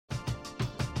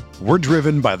We're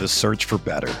driven by the search for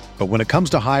better. But when it comes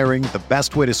to hiring, the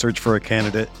best way to search for a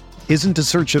candidate isn't to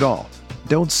search at all.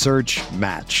 Don't search,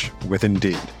 match with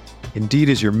Indeed. Indeed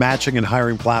is your matching and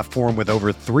hiring platform with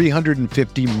over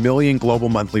 350 million global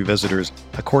monthly visitors,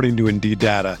 according to Indeed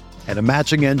data, and a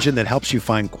matching engine that helps you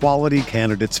find quality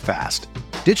candidates fast.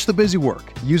 Ditch the busy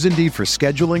work. Use Indeed for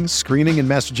scheduling, screening, and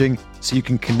messaging so you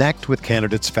can connect with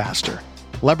candidates faster.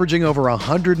 Leveraging over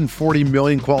 140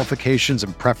 million qualifications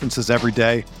and preferences every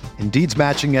day, Indeed's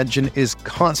matching engine is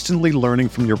constantly learning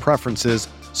from your preferences,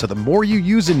 so the more you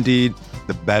use Indeed,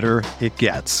 the better it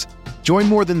gets. Join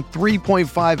more than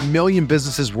 3.5 million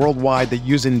businesses worldwide that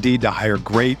use Indeed to hire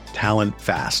great talent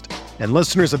fast. And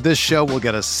listeners of this show will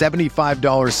get a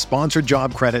 $75 sponsored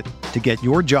job credit to get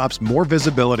your jobs more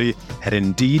visibility at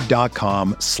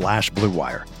Indeed.com/Blue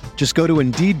Wire. Just go to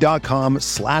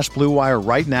Indeed.com/Blue Wire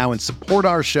right now and support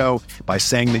our show by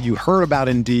saying that you heard about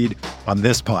Indeed on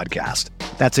this podcast.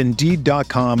 That's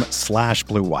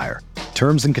Indeed.com/Blue Wire.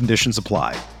 Terms and conditions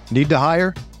apply. Need to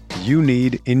hire? You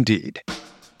need Indeed.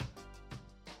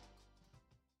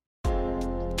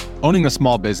 Owning a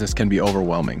small business can be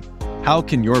overwhelming. How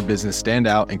can your business stand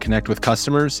out and connect with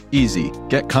customers? Easy.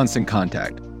 Get Constant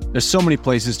Contact. There's so many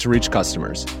places to reach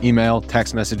customers. Email,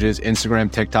 text messages,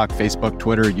 Instagram, TikTok, Facebook,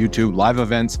 Twitter, YouTube, live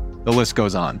events, the list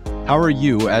goes on. How are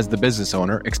you, as the business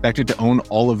owner, expected to own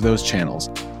all of those channels?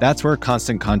 That's where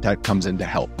Constant Contact comes in to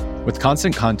help. With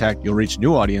Constant Contact, you'll reach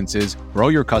new audiences, grow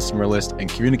your customer list, and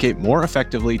communicate more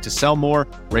effectively to sell more,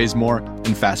 raise more,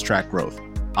 and fast-track growth.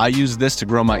 I use this to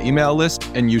grow my email list,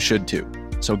 and you should too.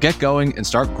 So get going and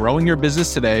start growing your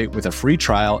business today with a free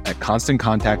trial at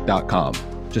ConstantContact.com.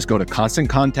 Just go to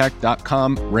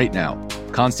ConstantContact.com right now.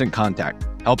 Constant Contact,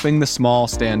 helping the small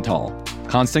stand tall.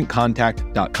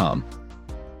 ConstantContact.com.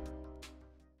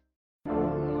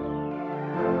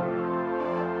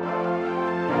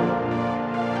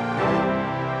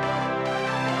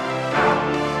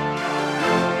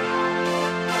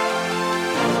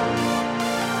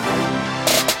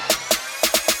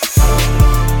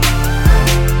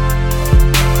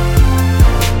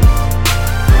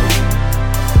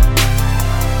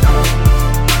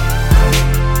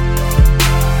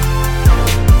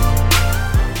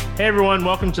 Hey everyone,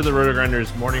 welcome to the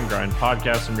RotoGrinders Morning Grind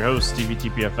Podcast. I'm your host, Stevie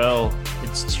TPFL.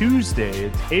 It's Tuesday,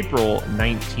 it's April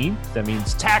 19th. That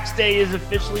means tax day is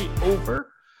officially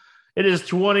over. It is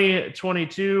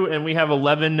 2022, and we have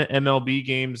 11 MLB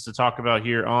games to talk about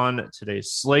here on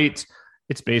today's slate.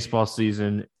 It's baseball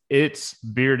season. It's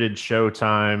bearded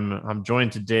showtime. I'm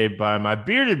joined today by my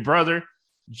bearded brother,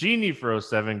 Genie for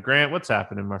 07. Grant, what's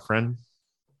happening, my friend?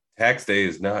 Tax day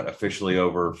is not officially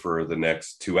over for the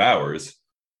next 2 hours.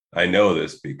 I know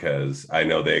this because I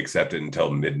know they accept it until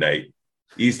midnight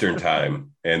Eastern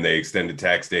time, and they extended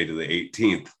tax day to the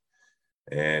 18th.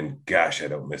 And gosh, I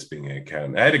don't miss being an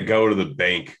accountant. I had to go to the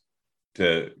bank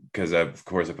because of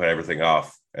course I put everything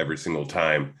off every single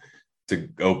time to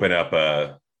open up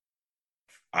a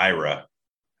IRA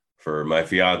for my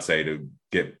fiance to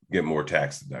get more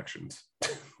tax deductions.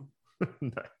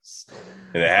 Nice.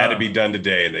 And it had to be done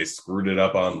today, and they screwed it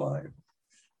up online.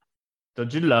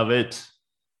 Don't you love it?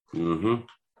 Mm-hmm.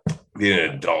 Being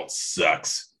an adult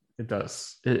sucks. It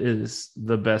does. It is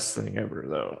the best thing ever,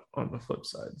 though, on the flip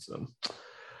side. So,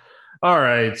 all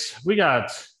right, we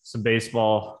got some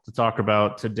baseball to talk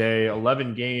about today.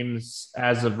 11 games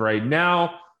as of right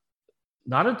now.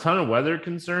 Not a ton of weather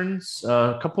concerns.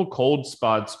 A couple cold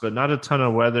spots, but not a ton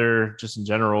of weather just in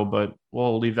general. But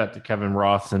we'll leave that to Kevin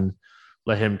Roth and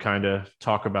let him kind of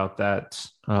talk about that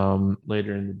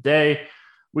later in the day.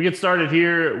 We get started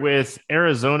here with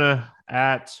Arizona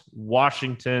at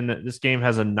Washington. This game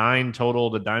has a 9 total.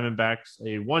 The Diamondbacks,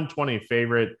 a 120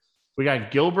 favorite. We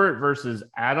got Gilbert versus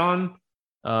Adon.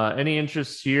 Any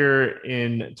interest here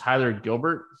in Tyler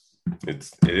Gilbert?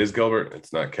 It is Gilbert.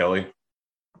 It's not Kelly.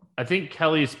 I think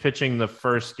Kelly's pitching the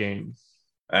first game.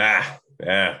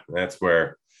 Yeah, that's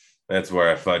where I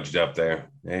fudged up there.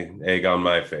 Hey, egg on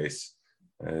my face.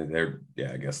 I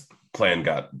guess plan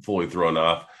got fully thrown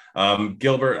off.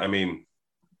 Gilbert, I mean,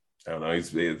 I don't know. I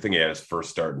think he had his first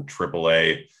start in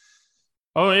AAA.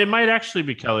 Oh, it might actually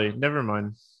be Kelly. Never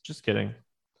mind. Just kidding.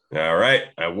 All right,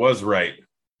 I was right.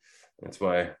 That's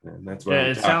why. Yeah,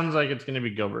 it sounds like it's going to be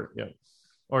Gilbert. Yep,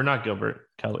 or not Gilbert.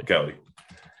 Kelly.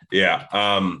 Yeah.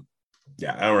 I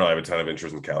don't really have a ton of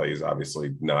interest in Kelly. He's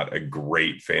obviously not a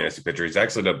great fantasy pitcher. He's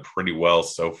actually done pretty well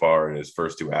so far in his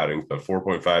first 2 outings, but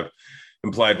 4.5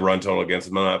 implied run total against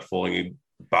him. I'm not fully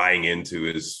buying into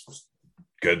his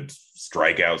good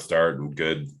strikeout start and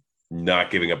good not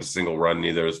giving up a single run in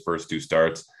either of his first 2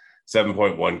 starts.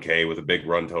 7.1K with a big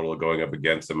run total going up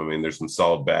against him. I mean, there's some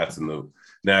solid bats in the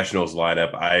Nationals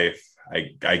lineup.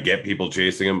 I get people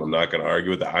chasing him. I'm not going to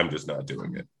argue with that. I'm just not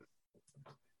doing it.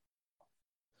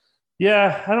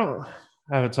 Yeah, I don't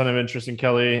have a ton of interest in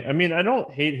Kelly. I mean, I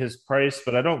don't hate his price,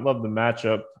 but I don't love the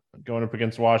matchup going up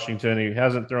against Washington. He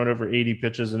hasn't thrown over 80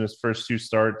 pitches in his first 2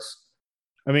 starts.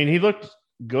 I mean, he looked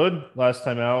good last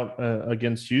time out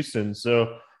against Houston.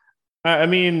 So, I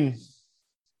mean,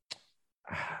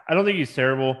 I don't think he's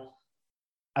terrible.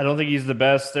 I don't think he's the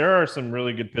best. There are some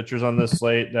really good pitchers on this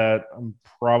slate that I'm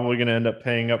probably going to end up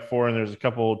paying up for, and there's a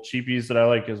couple cheapies that I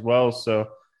like as well. So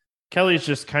Kelly's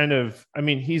just kind of, I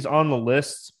mean, he's on the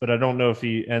list, but I don't know if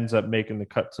he ends up making the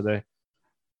cut today.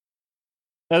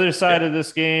 Other side of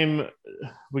this game,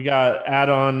 we got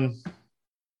Adon.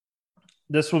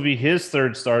 This will be his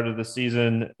 3rd start of the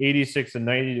season, 86 and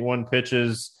 91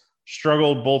 pitches.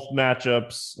 Struggled both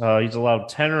matchups. He's allowed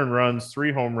 10 earned runs,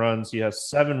 3 home runs. He has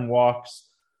 7 walks.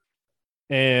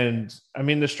 And, I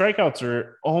mean, the strikeouts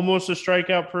are almost a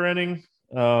strikeout per inning.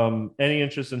 Any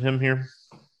interest in him here?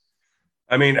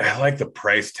 I mean, I like the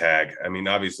price tag. I mean,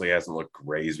 obviously he hasn't looked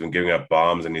great. He's been giving up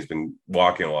bombs and he's been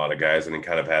walking a lot of guys, and he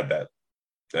kind of had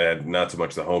that, not so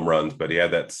much the home runs, but he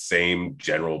had that same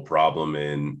general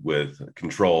problem with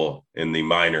control in the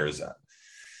minors.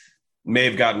 May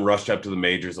have gotten rushed up to the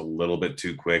majors a little bit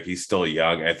too quick. He's still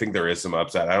young. I think there is some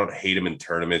upside. I don't hate him in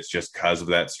tournaments just because of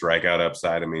that strikeout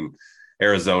upside. I mean,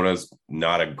 Arizona's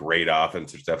not a great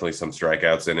offense. There's definitely some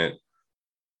strikeouts in it.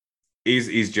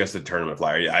 He's just a tournament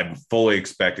flyer. I'm fully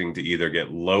expecting to either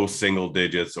get low single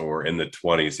digits or in the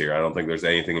 20s here. I don't think there's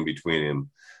anything in between him.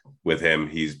 With him,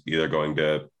 he's either going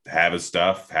to have his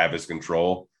stuff, have his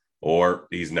control, or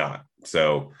he's not.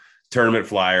 So tournament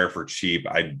flyer for cheap,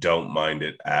 I don't mind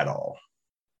it at all.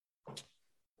 All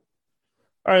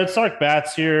right, let's talk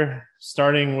bats here,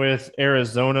 starting with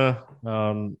Arizona.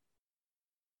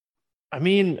 I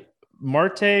mean,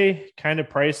 Marte, kind of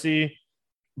pricey,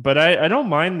 but I don't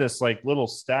mind this like little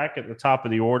stack at the top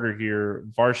of the order here.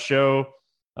 Varsho,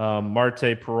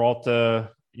 Marte,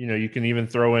 Peralta. You know, you can even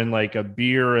throw in like a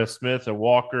Beer, a Smith, a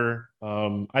Walker.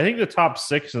 I think the top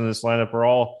 6 in this lineup are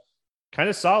all kind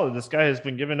of solid. This guy has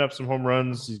been giving up some home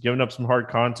runs. He's given up some hard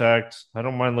contact. I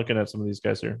don't mind looking at some of these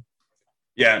guys here.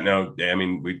 Yeah, no, I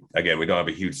mean, we don't have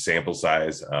a huge sample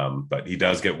size, but he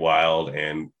does get wild.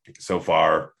 And so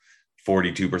far,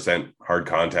 42% hard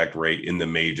contact rate in the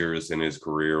majors in his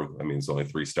career. I mean, it's only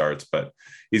 3 starts, but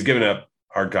he's given up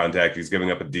hard contact. He's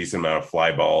giving up a decent amount of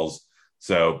fly balls.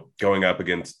 So going up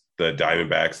against the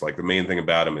Diamondbacks, like the main thing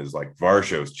about him is like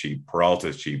Varsho's cheap,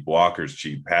 Peralta's cheap, Walker's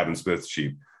cheap, Pavin Smith's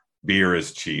cheap, Beer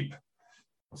is cheap.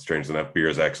 Strangely enough, Beer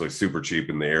is actually super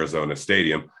cheap in the Arizona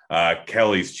Stadium.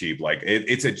 Kelly's cheap. Like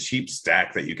it's a cheap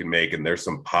stack that you can make, and there's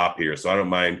some pop here. So I don't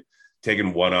mind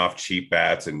taking one-off cheap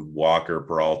bats and Walker,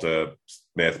 Peralta,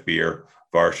 Smith, Beer,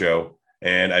 Varsho,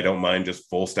 and I don't mind just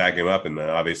full stacking him up. And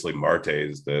then obviously Marte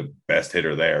is the best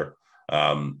hitter there.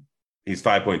 He's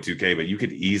 5.2K, but you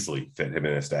could easily fit him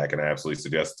in a stack, and I absolutely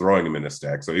suggest throwing him in a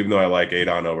stack. So even though I like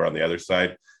Adon over on the other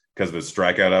side because of his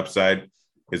strikeout upside,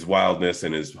 his wildness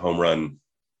and his home run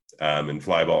and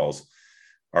fly balls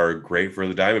are great for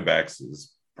the Diamondbacks.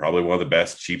 Is probably one of the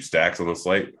best cheap stacks on the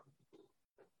slate.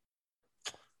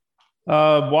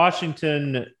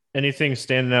 Washington, anything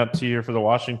standing out to you for the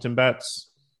Washington bats?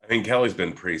 I mean, Kelly's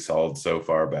been pretty solid so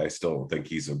far, but I still don't think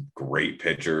he's a great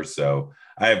pitcher. So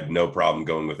I have no problem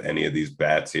going with any of these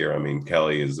bats here. I mean,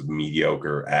 Kelly is a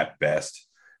mediocre at best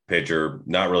pitcher,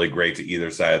 not really great to either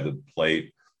side of the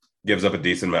plate, gives up a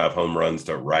decent amount of home runs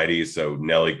to righties. So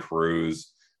Nelly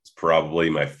Cruz is probably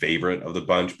my favorite of the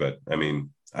bunch, but I mean,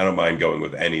 I don't mind going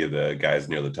with any of the guys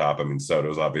near the top. I mean,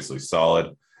 Soto's obviously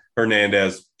solid.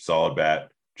 Hernandez, solid bat.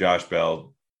 Josh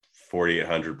Bell,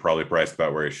 4,800, probably priced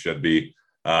about where he should be.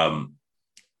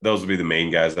 Those would be the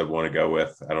main guys that I want to go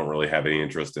with. I don't really have any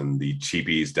interest in the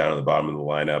cheapies down at the bottom of the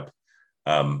lineup.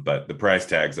 But the price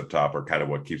tags up top are kind of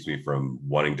what keeps me from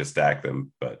wanting to stack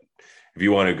them. But if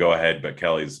you want to go ahead, but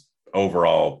Kelly's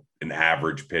overall an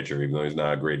average pitcher, even though he's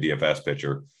not a great DFS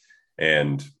pitcher.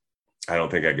 And I don't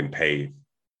think I can pay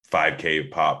 $5K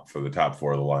pop for the top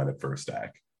 4 of the lineup for a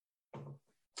stack.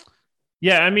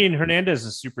 Yeah, I mean, Hernandez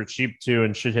is super cheap too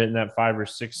and should hit in that 5 or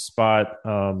 6 spot.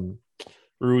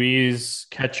 Ruiz,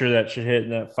 catcher, that should hit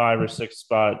in that 5 or 6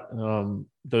 spot.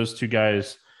 Those 2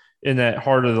 guys in that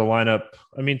heart of the lineup,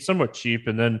 I mean, somewhat cheap.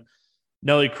 And then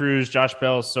Nelly Cruz, Josh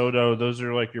Bell, Soto, those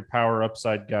are like your power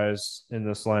upside guys in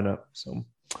this lineup. So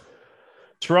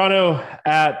Toronto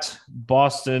at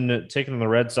Boston, taking on the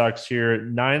Red Sox here,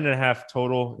 9.5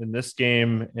 total in this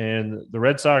game. And the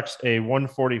Red Sox, a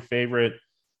 140 favorite.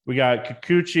 We got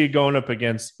Kikuchi going up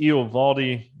against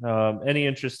Eovaldi. Any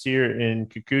interest here in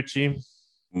Kikuchi?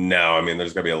 No, I mean,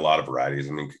 there's going to be a lot of varieties.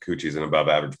 I mean, Kikuchi's an above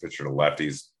average pitcher to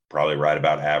lefties, probably right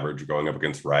about average going up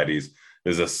against righties.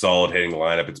 There's a solid hitting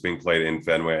lineup. It's being played in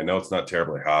Fenway. I know it's not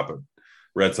terribly hot, but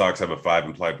Red Sox have a 5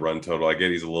 implied run total. I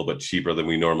get he's a little bit cheaper than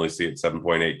we normally see at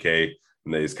 7.8K,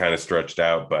 and he's kind of stretched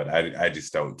out, but I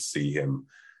just don't see him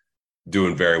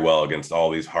doing very well against all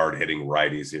these hard hitting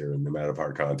righties here and the amount of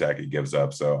hard contact he gives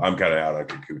up. So I'm kind of out on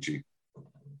Kikuchi.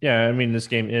 Yeah, I mean, this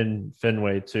game in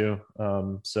Fenway too.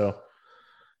 So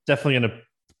definitely going to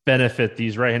benefit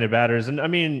these right-handed batters. And I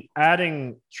mean,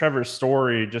 adding Trevor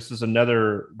Story just is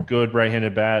another good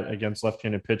right-handed bat against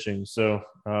left-handed pitching. So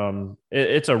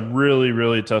it's a really,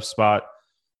 really tough spot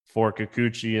for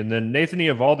Kikuchi. And then Nathan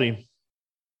Eovaldi,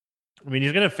 I mean,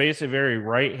 he's going to face a very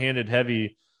right-handed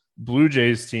heavy Blue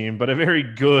Jays team, but a very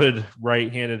good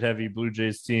right-handed heavy Blue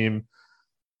Jays team.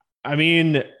 I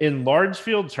mean, in large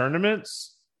field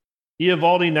tournaments,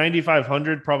 Eovaldi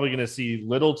 9,500 probably going to see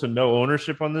little to no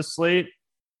ownership on this slate.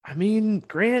 I mean,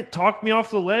 Grant talked me off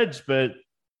the ledge, but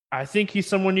I think he's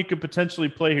someone you could potentially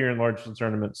play here in large field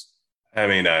tournaments. I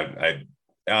mean, I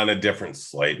on a different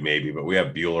slate maybe, but we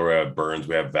have Buehler, we have Burns,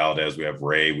 we have Valdez, we have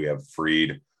Ray, we have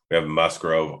Fried, we have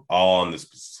Musgrove, all on this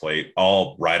slate,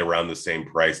 all right around the same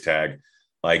price tag.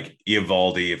 Like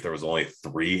Eovaldi, if there was only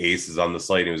 3 aces on the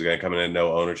slate and he was going to come in at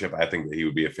no ownership, I think that he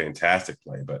would be a fantastic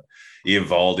play. But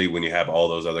Eovaldi, when you have all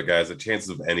those other guys, the chances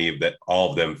of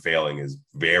all of them failing is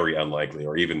very unlikely,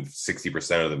 or even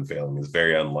 60% of them failing is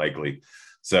very unlikely.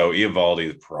 So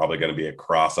Eovaldi is probably going to be a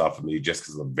cross off of me just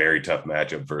because of a very tough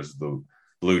matchup versus the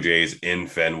Blue Jays in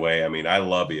Fenway. I mean, I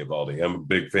love Eovaldi. I'm a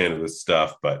big fan of this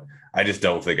stuff, but I just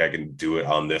don't think I can do it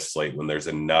on this slate when there's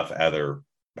enough other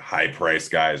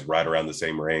high-priced guys right around the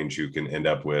same range who can end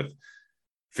up with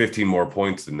 15 more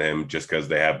points than them just because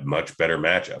they have much better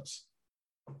matchups.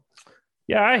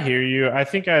 Yeah, I hear you. I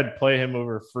think I'd play him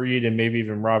over Fried and maybe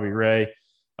even Robbie Ray.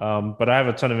 But I have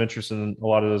a ton of interest in a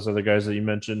lot of those other guys that you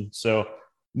mentioned. So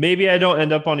maybe I don't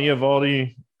end up on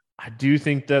Eovaldi. I do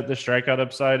think that the strikeout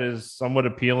upside is somewhat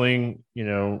appealing. You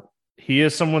know, he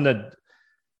is someone that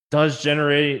does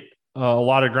generate a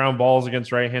lot of ground balls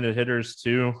against right-handed hitters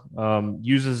too.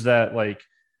 Uses that like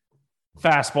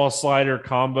fastball slider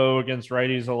combo against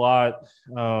righties a lot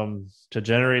to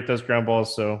generate those ground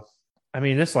balls. So, I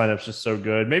mean, this lineup's just so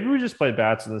good. Maybe we just play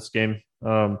bats in this game.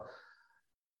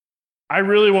 I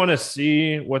really want to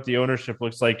see what the ownership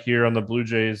looks like here on the Blue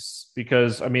Jays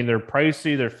because, I mean, they're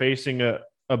pricey. They're facing a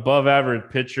above-average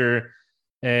pitcher,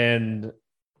 and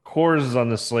Coors is on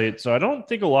the slate. So I don't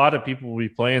think a lot of people will be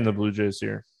playing the Blue Jays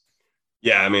here.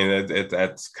 Yeah, I mean,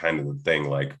 that's kind of the thing.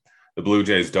 Like, the Blue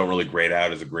Jays don't really grade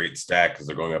out as a great stack because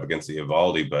they're going up against the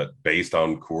Eovaldi, but based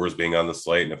on Coors being on the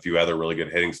slate and a few other really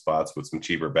good hitting spots with some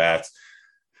cheaper bats,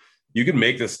 you can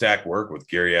make this stack work with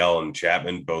Gurriel and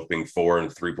Chapman both being 4 and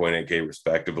 3.8K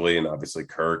respectively, and obviously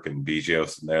Kirk and Biggio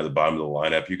sitting there at the bottom of the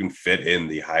lineup. You can fit in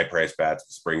the high-priced bats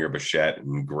with Springer, Bichette,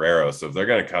 and Guerrero. So if they're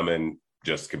going to come in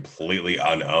just completely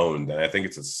unowned, then I think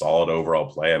it's a solid overall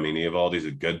play. I mean, Eovaldi's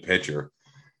a good pitcher,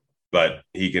 but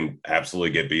he can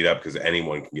absolutely get beat up because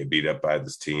anyone can get beat up by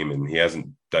this team. And he hasn't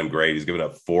done great. He's given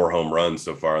up 4 home runs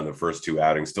so far in the first 2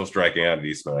 outings, still striking out a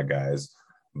decent amount of guys,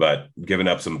 but giving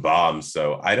up some bombs.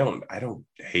 So I don't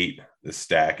hate the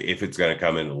stack if it's going to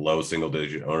come in low single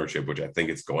digit ownership, which I think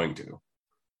it's going to.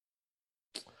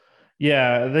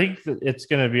 Yeah, I think that it's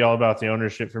going to be all about the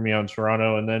ownership for me on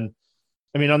Toronto. And then,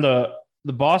 I mean, on the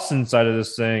Boston side of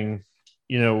this thing,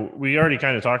 you know, we already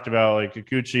kind of talked about like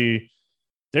Kikuchi.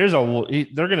 They're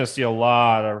going to see a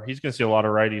lot of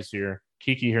righties here.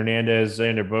 Kiki Hernandez,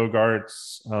 Xander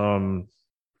Bogaerts,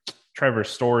 Trevor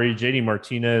Story, JD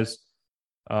Martinez,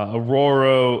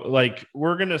 Aurora. Like,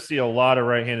 we're going to see a lot of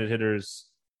right-handed hitters.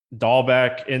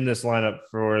 Dahlbeck in this lineup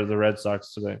for the Red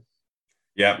Sox today.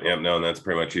 Yeah, no, and that's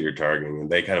pretty much who you're targeting. And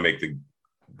they kind of make the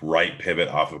right pivot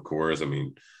off of Coors. I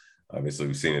mean, obviously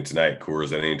we've seen it tonight.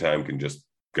 Coors at any time can just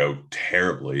go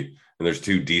terribly. And there's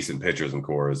 2 decent pitchers in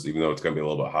Coors, even though it's going to be a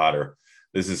little bit hotter.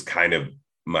 This is kind of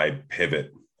my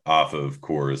pivot off of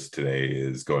Coors today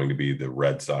is going to be the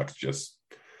Red Sox, just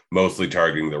mostly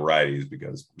targeting the righties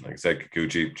because, like I said,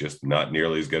 Kikuchi just not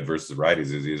nearly as good versus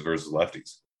righties as he is versus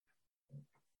lefties.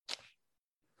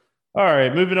 All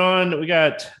right, moving on. We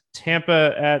got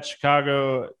Tampa at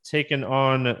Chicago taking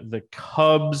on the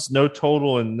Cubs. No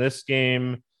total in this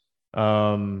game.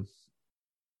 The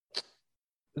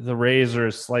Rays are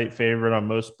a slight favorite on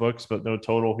most books, but no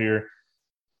total here.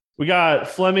 We got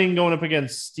Fleming going up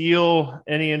against Steele.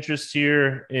 Any interest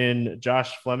here in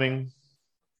Josh Fleming?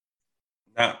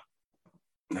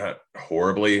 not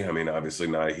horribly. I mean, obviously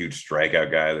not a huge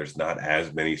strikeout guy. There's not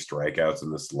as many strikeouts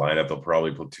in this lineup. They'll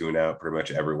probably platoon out pretty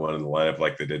much everyone in the lineup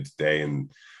like they did today, in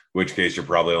which case you're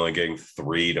probably only getting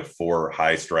 3 to 4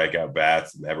 high strikeout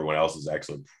bats, and everyone else is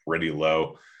actually pretty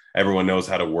low. Everyone knows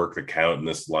how to work the count in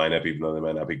this lineup, even though they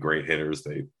might not be great hitters.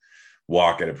 They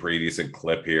walk at a pretty decent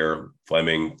clip here.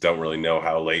 Fleming, don't really know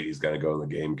how late he's going to go in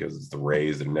the game because it's the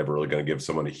Rays. They're never really going to give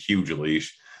someone a huge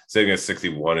leash. Sitting at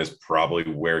 61 is probably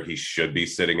where he should be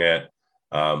sitting at,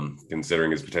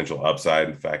 considering his potential upside.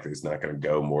 In fact, he's not going to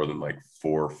go more than like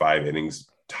 4 or 5 innings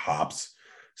tops.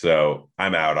 So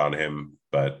I'm out on him,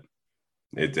 but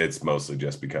it's mostly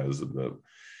just because of the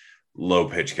low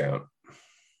pitch count.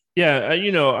 Yeah,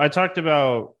 I talked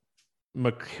about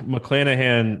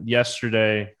McClanahan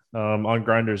yesterday on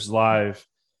Grinders Live.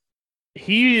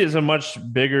 He is a much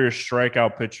bigger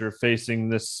strikeout pitcher facing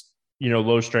this,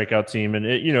 low strikeout team. And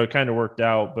it kind of worked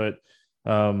out, but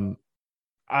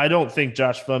I don't think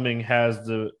Josh Fleming has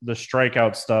the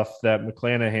strikeout stuff that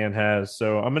McClanahan has.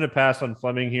 So I'm going to pass on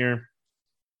Fleming here.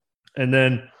 And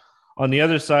then on the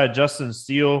other side, Justin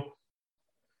Steele.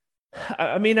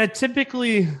 I mean, I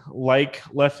typically like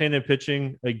left-handed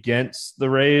pitching against the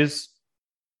Rays.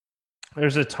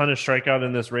 There's a ton of strikeout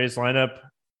in this Rays lineup.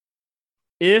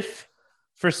 If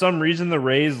for some reason the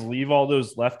Rays leave all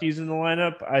those lefties in the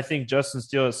lineup, I think Justin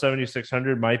Steele at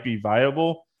 7,600 might be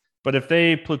viable. But if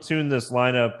they platoon this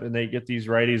lineup and they get these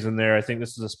righties in there, I think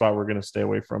this is a spot we're going to stay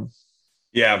away from.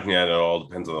 Yeah, it all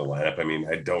depends on the lineup. I mean,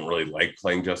 I don't really like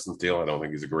playing Justin Steele. I don't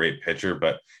think he's a great pitcher,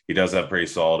 but he does have pretty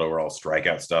solid overall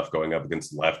strikeout stuff going up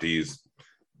against lefties,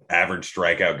 average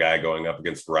strikeout guy going up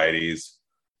against righties,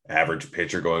 average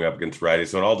pitcher going up against righties.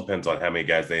 So it all depends on how many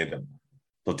guys they end up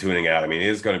platooning out. I mean, it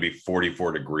is going to be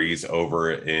 44 degrees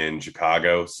over in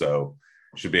Chicago, so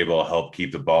should be able to help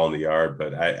keep the ball in the yard,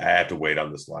 but I have to wait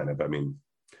on this lineup. I mean,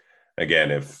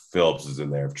 again, if Phillips is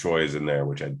in there, if Choi is in there,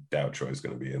 which I doubt Choi is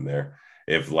going to be in there,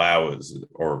 if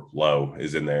Lowe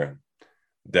is in there,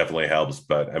 definitely helps.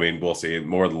 But I mean, we'll see.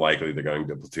 More than likely, they're going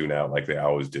to platoon out like they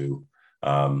always do.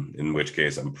 In which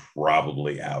case, I'm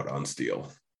probably out on Steele.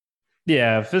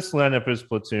 Yeah, if this lineup is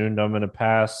platooned, I'm going to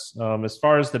pass. As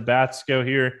far as the bats go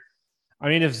here, I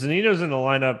mean, if Zunino's in the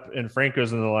lineup and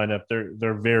Franco's in the lineup,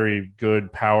 they're very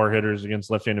good power hitters against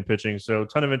left-handed pitching. So a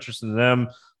ton of interest in them.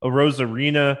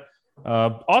 Arozarena.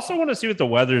 Also want to see what the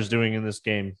weather's doing in this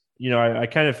game. I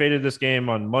kind of faded this game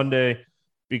on Monday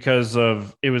because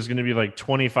of it was going to be like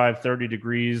 25, 30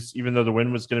 degrees, even though the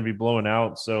wind was going to be blowing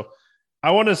out. So I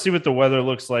want to see what the weather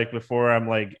looks like before I'm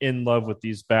like in love with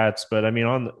these bats. But I mean,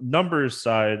 on the numbers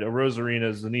side,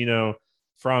 Arozarena, Zunino,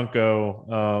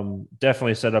 Franco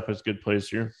definitely set up as good plays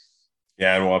here.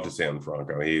 Yeah, and we'll have to see on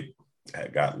Franco. He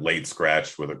got late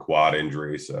scratched with a quad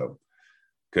injury, so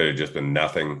could have just been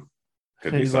nothing.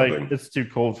 He's like, it's too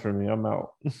cold for me. I'm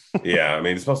out. Yeah, I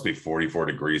mean, it's supposed to be 44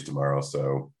 degrees tomorrow,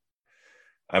 so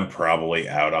I'm probably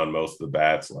out on most of the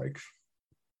bats. Like,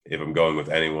 if I'm going with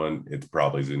anyone, it's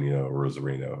probably Zunino or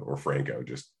Rosarino or Franco,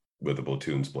 just with a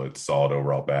platoon split, solid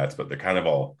overall bats, but they're kind of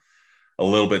all a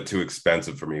little bit too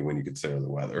expensive for me when you consider the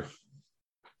weather.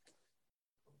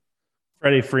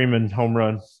 Freddie Freeman home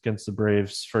run against the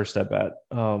Braves, first at bat.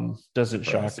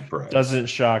 Doesn't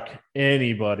shock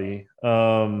anybody.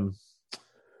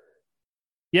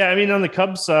 Yeah, I mean, on the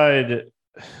Cubs side,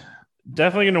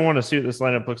 definitely going to want to see what this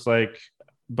lineup looks like.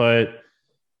 But,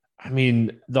 I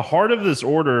mean, the heart of this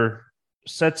order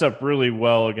sets up really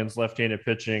well against left-handed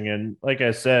pitching. And like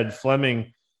I said,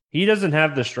 Fleming, he doesn't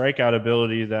have the strikeout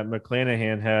ability that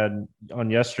McClanahan had on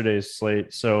yesterday's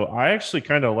slate. So I actually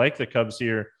kind of like the Cubs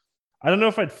here. I don't know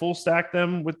if I'd full stack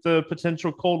them with the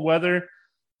potential cold weather,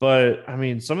 but, I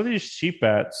mean, some of these cheap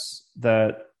bats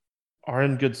that are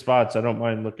in good spots, I don't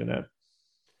mind looking at.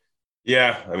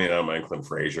 Yeah, I mean, I don't mind Clint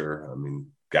Frazier. I mean,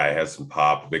 guy has some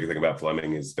pop. The big thing about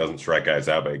Fleming is doesn't strike guys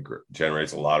out, but he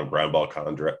generates a lot of ground ball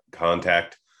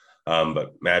contact.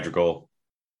 But Madrigal,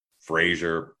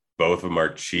 Frazier, both of them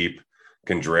are cheap.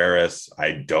 Contreras,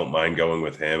 I don't mind going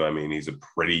with him. I mean, he's a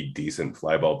pretty decent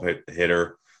fly ball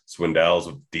hitter. Swindell's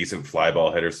a decent fly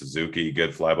ball hitter. Suzuki,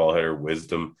 good fly ball hitter.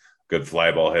 Wisdom, good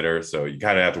fly ball hitter. So you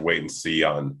kind of have to wait and see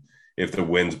on if the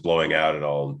wind's blowing out at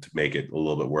all to make it a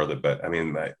little bit worth it. But I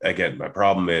mean, my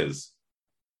problem is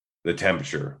the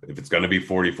temperature. If it's going to be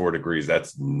 44 degrees,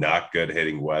 that's not good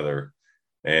hitting weather.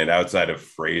 And outside of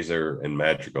Frazier and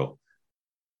Madrigal,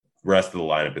 rest of the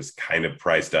lineup is kind of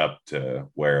priced up to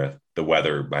where the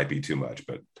weather might be too much.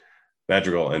 But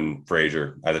Madrigal and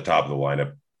Frazier at the top of the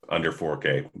lineup, under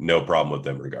 4K, no problem with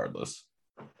them regardless.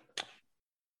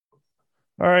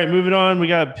 All right, moving on. We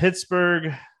got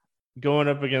Pittsburgh going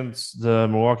up against the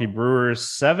Milwaukee Brewers.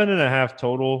 7.5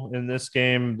 total in this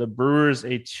game. The Brewers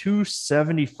a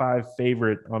 275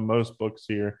 favorite on most books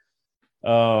here.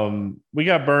 We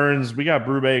got Burns, we got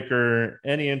Brubaker.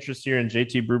 Any interest here in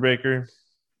JT Brubaker?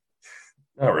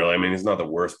 Not really. I mean, he's not the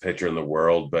worst pitcher in the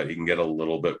world, but he can get a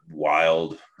little bit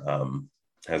wild.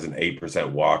 Has an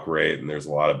 8% walk rate, and there's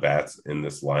a lot of bats in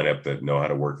this lineup that know how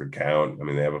to work the count. I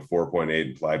mean, they have a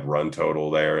 4.8 implied run total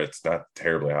there. It's not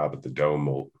terribly hot, but the dome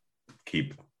will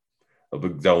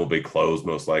be closed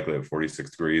most likely at 46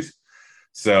 degrees.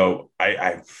 So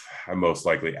I'm most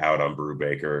likely out on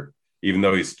Brubaker. Even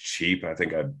though he's cheap, I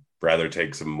think I'd rather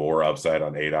take some more upside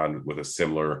on Adon with a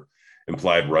similar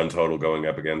implied run total going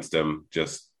up against him.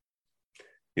 Just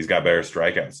he's got better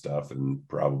strikeout stuff and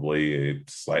probably a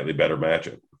slightly better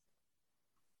matchup.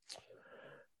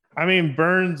 I mean,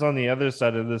 Burns on the other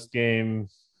side of this game,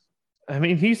 I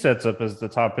mean, he sets up as the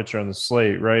top pitcher on the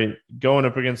slate, right? Going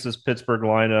up against this Pittsburgh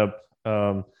lineup.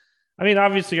 I mean,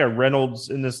 obviously got Reynolds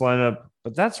in this lineup,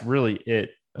 but that's really it.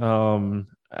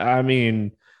 I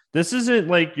mean, this isn't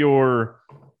like your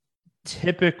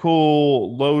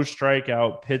typical low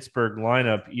strikeout Pittsburgh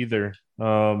lineup either.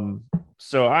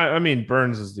 So I mean,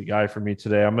 Burns is the guy for me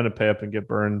today. I'm going to pay up and get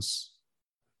Burns.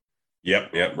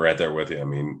 Yep, right there with you. I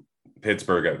mean,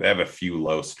 Pittsburgh, they have a few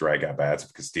low strikeout bats.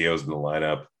 If Castillo's in the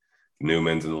lineup,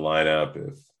 Newman's in the lineup,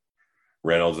 if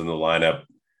Reynolds in the lineup,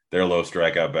 they're low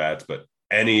strikeout bats. But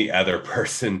any other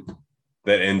person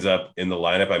that ends up in the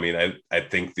lineup, I mean, I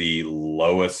think the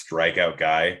lowest strikeout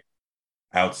guy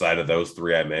outside of those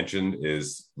three I mentioned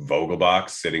is Vogelbach,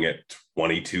 sitting at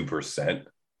 22%.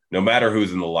 No matter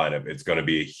who's in the lineup, it's going to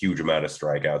be a huge amount of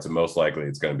strikeouts. And most likely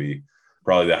it's going to be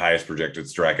probably the highest projected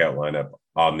strikeout lineup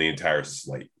on the entire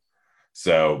slate.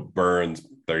 So Burns,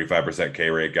 35% K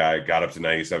rate guy, got up to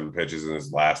 97 pitches in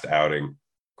his last outing.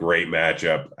 Great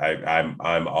matchup.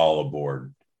 I'm all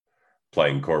aboard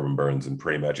playing Corbin Burns in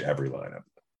pretty much every lineup.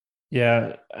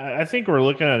 Yeah, I think we're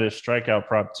looking at a strikeout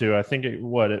prop too. I think at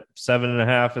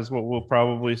 7.5 is what we'll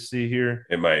probably see here.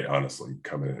 It might honestly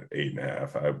come in at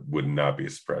 8.5. I would not be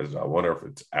surprised. I wonder if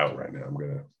it's out right now.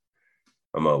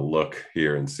 I'm gonna look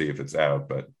here and see if it's out,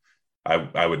 but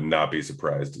I would not be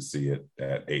surprised to see it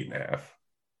at 8.5.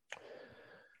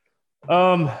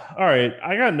 All right.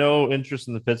 I got no interest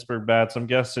in the Pittsburgh bats. I'm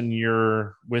guessing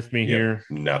you're with me here.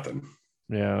 Nothing.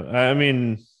 Yeah. I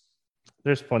mean,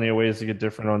 there's plenty of ways to get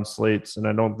different on slates, and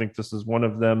I don't think this is one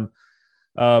of them.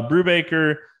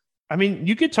 Brubaker, I mean,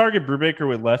 you could target Brubaker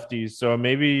with lefties, so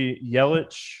maybe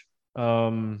Yelich,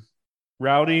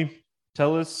 Rowdy,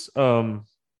 Tellis,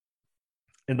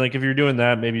 and like if you're doing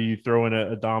that, maybe you throw in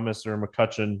a Adames or a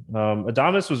McCutchen.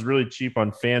 Adames was really cheap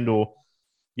on FanDuel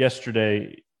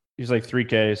yesterday. He's like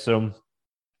 $3K, so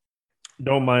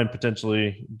don't mind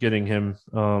potentially getting him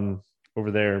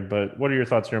over there. But what are your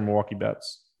thoughts here on Milwaukee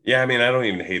bats? Yeah, I mean, I don't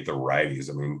even hate the righties.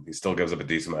 I mean, he still gives up a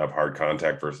decent amount of hard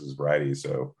contact versus righties.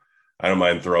 So I don't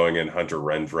mind throwing in Hunter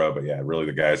Renfroe. But yeah, really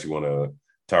the guys you want to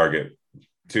target,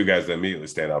 two guys that immediately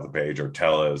stand off the page are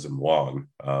Tellez and Wong.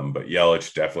 But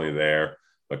Yelich definitely there.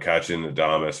 McCutchen,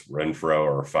 Adames, Renfroe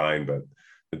are fine. But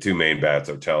the two main bats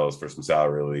are Tellez for some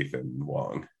salary relief and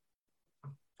Wong.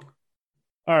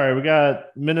 All right, we got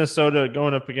Minnesota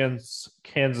going up against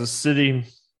Kansas City.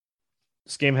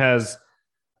 This game has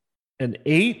an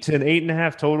 8 to an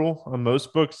 8.5 total on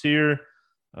most books here.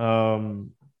 Pretty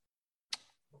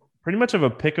much of a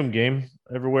pick'em game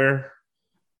everywhere.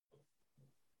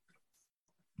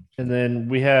 And then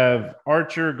we have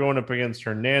Archer going up against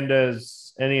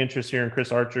Hernandez. Any interest here in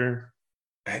Chris Archer?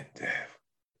 I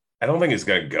don't think he's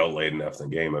going to go late enough in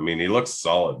the game. I mean, he looks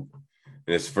solid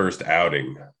in his first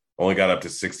outing. Only got up to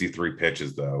 63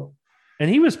 pitches, though. And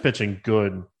he was pitching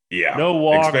good. Yeah. No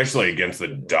walks. Especially against the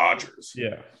Dodgers.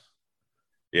 Yeah.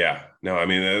 Yeah. No, I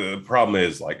mean, the problem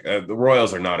is the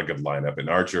Royals are not a good lineup, and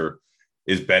Archer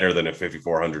is better than a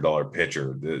 $5,400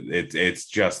 pitcher. It's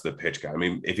just the pitch guy. I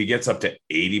mean, if he gets up to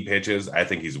 80 pitches, I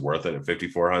think he's worth it at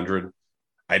 5,400.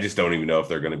 I just don't even know if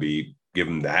they're going to be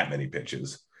given that many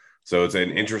pitches. So it's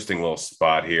an interesting little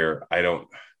spot here. I don't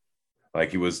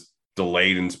he was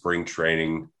delayed in spring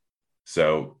training.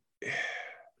 So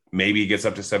maybe he gets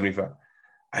up to 75.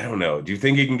 I don't know. Do you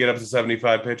think he can get up to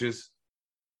 75 pitches?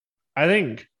 I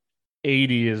think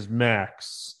 80 is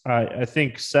max. I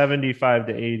think 75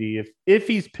 to 80, if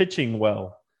he's pitching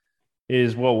well,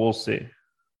 is what we'll see.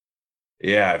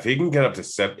 Yeah, if he can get up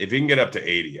to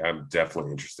 80, I'm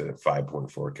definitely interested at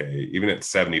 5.4K. Even at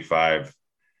 75,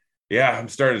 yeah, I'm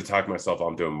starting to talk myself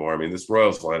on doing more. I mean, this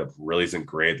Royals lineup really isn't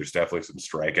great. There's definitely some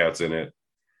strikeouts in it.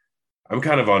 I'm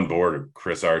kind of on board with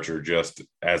Chris Archer just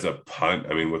as a punt.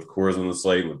 I mean, with Coors on the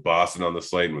slate, with Boston on the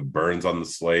slate, and with Burns on the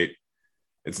slate,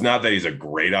 It's not that he's a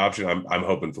great option. I'm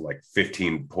hoping for like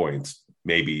 15 points,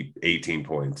 maybe 18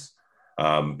 points.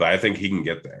 But I think he can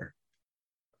get there.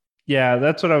 Yeah,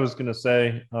 that's what I was gonna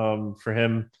say. For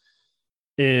him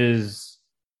is,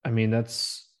 I mean,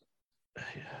 that's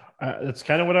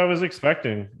kind of what I was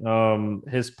expecting.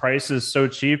 His price is so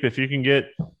cheap. If you can get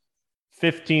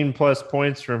 15 plus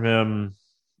points from him,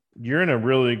 you're in a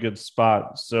really good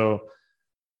spot. So,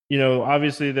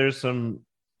 obviously there's some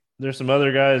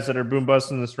other guys that are boom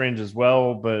busting this range as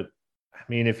well. But I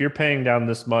mean, if you're paying down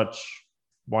this much,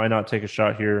 why not take a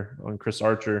shot here on Chris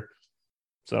Archer?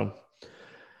 So,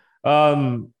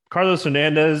 Carlos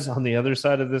Hernandez on the other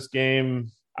side of this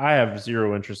game, I have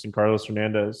zero interest in Carlos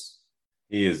Hernandez.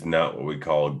 He is not what we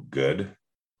call good.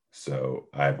 So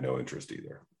I have no interest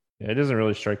either. Yeah, it doesn't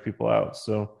really strike people out.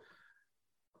 So,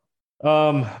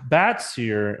 bats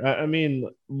here. I mean,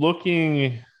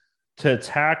 looking to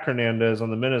attack Hernandez on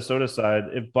the Minnesota side,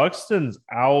 if Buxton's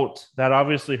out, that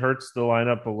obviously hurts the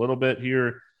lineup a little bit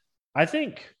here. I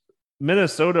think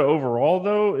Minnesota overall,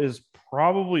 though, is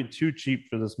probably too cheap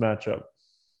for this matchup.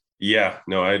 Yeah,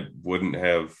 no, I wouldn't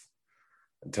have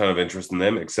a ton of interest in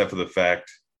them, except for the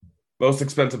fact most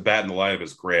expensive bat in the lineup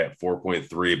is Gray at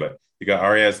 4.3, but you got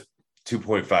Arias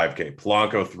 2.5K,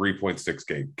 Polanco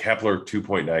 3.6K, Kepler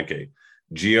 2.9K,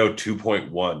 Gio 2.1,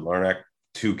 Larnack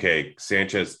 2K,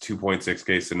 Sanchez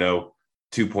 2.6K, Sano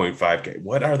 2.5K.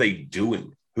 What are they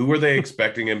doing? Who are they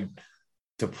expecting him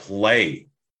to play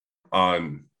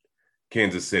on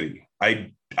Kansas City?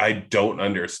 I don't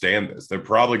understand this. They're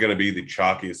probably going to be the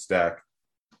chalkiest stack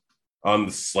on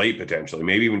the slate potentially,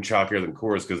 maybe even chalkier than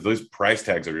Coors, because those price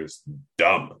tags are just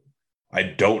dumb. I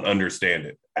don't understand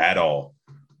it at all.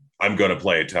 I'm going to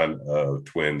play a ton of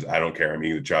Twins. I don't care. I'm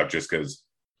eating the chalk just because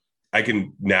I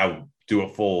can now do a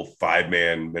full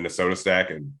 5-man Minnesota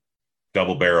stack and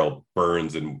double barrel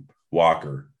Burns and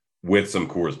Walker with some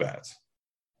Coors bats.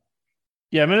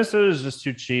 Yeah, Minnesota is just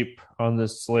too cheap on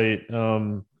this slate.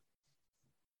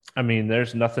 I mean,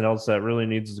 there's nothing else that really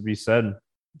needs to be said.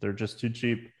 They're just too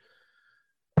cheap.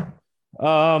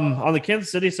 On the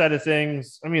Kansas City side of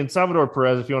things, I mean, Salvador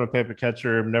Perez, if you want to pay up a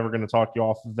catcher, I'm never going to talk you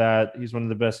off of that. He's one of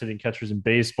the best hitting catchers in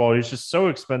baseball. He's just so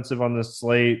expensive on this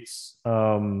slate.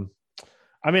 I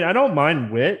mean, I don't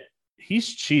mind Witt. He's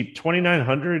cheap,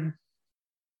 2,900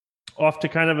 off to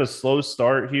kind of a slow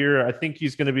start here. I think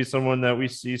he's going to be someone that we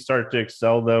see start to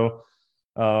excel, though.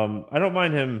 I don't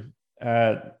mind him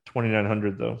at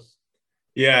 2,900, though.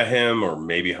 Yeah, him or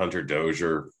maybe Hunter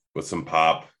Dozier with some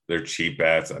pop. They're cheap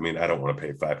bats. I mean, I don't want to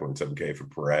pay 5.7K for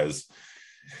Perez,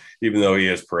 even though he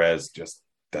is Perez. Just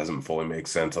doesn't fully make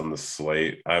sense on the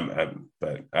slate.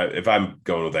 But if I'm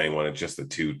going with anyone, it's just the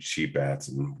two cheap bats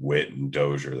and Witt and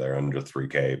Dozier. They're under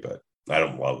 3K, but I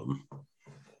don't love them.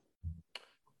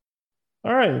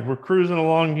 All right, we're cruising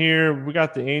along here. We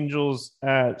got the Angels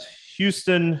at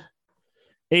Houston,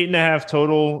 8.5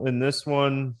 total in this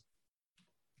one.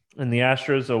 And the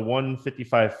Astros, a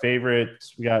 155 favorite.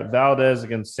 We got Valdez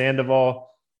against Sandoval.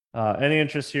 Any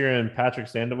interest here in Patrick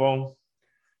Sandoval?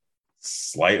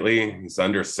 Slightly. He's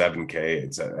under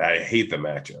 7K. I hate the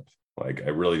matchup. Like,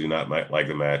 I really do not like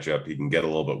the matchup. He can get a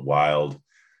little bit wild,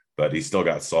 but he's still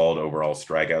got solid overall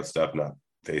strikeout stuff, not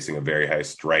facing a very high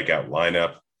strikeout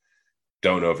lineup.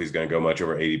 Don't know if he's going to go much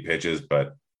over 80 pitches,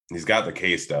 but he's got the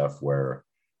K stuff where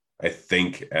I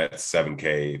think at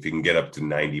 7K, if he can get up to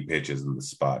 90 pitches in the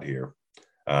spot here,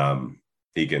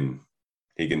 he can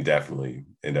definitely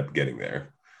end up getting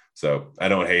there. So I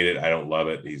don't hate it. I don't love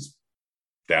it. He's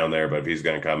down there, but if he's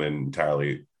going to come in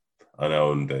entirely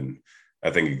unowned, then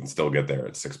I think he can still get there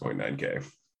at 6.9K.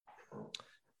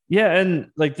 Yeah,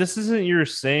 and like this isn't your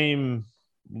same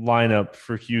lineup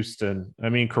for Houston. I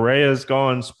mean, Correa's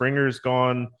gone, Springer's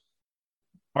gone.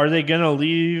 Are they going to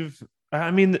leave?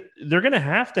 I mean, they're going to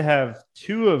have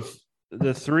two of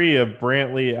the three of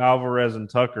Brantley, Alvarez, and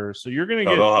Tucker. So you're going to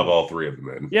get. They'll have all three of them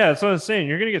in. Yeah, that's what I'm saying.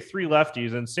 You're going to get three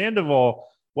lefties. And Sandoval,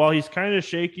 while he's kind of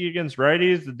shaky against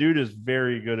righties, the dude is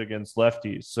very good against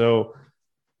lefties. So,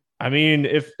 I mean,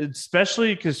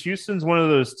 especially because Houston's one of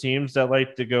those teams that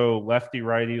like to go lefty,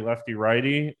 righty.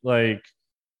 Like,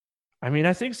 I mean,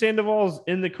 I think Sandoval's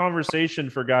in the conversation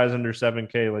for guys under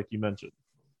 7K, like you mentioned.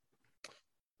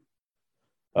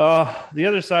 The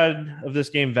other side of this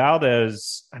game,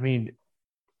 Valdez, I mean,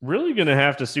 really going to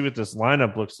have to see what this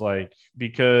lineup looks like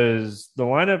because the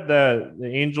lineup that the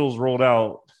Angels rolled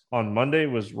out on Monday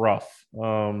was rough.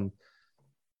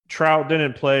 Trout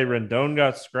didn't play. Rendon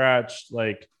got scratched.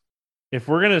 Like, if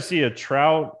we're going to see a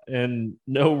Trout and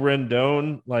no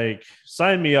Rendon, like,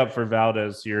 sign me up for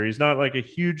Valdez here. He's not like a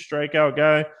huge strikeout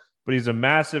guy, but he's a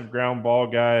massive ground ball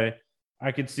guy.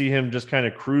 I could see him just kind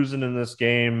of cruising in this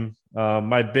game.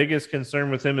 My biggest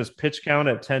concern with him is pitch count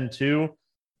at 10-2.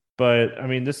 But, I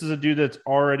mean, this is a dude that's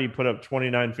already put up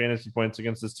 29 fantasy points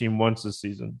against this team once this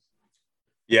season.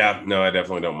 Yeah, no, I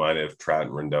definitely don't mind if Trout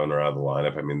and Rendon are out of the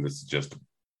lineup. I mean, this is just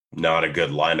not a good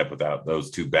lineup without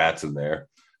those two bats in there.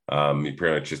 You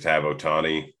pretty much just have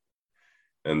Ohtani.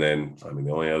 And then, I mean,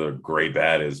 the only other great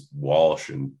bat is Walsh,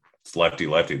 and it's lefty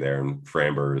there. And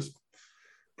Framber is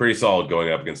pretty solid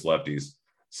going up against lefties.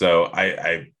 So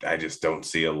I just don't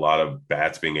see a lot of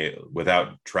bats being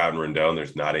without Trout and Rendon.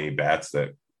 There's not any bats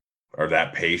that are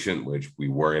that patient, which we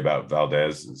worry about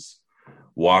Valdez's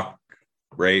walk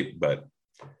rate. But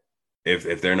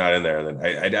if they're not in there, then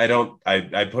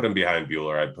I put him behind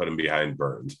Buehler. I put him behind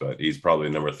Burns, but he's probably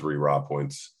number 3 raw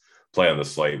points play on the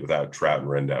slate without Trout and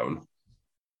Rendon.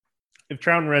 If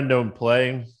Trout and Rendon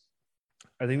play,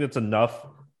 I think that's enough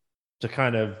to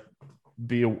kind of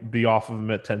be off of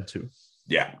him at 10-2.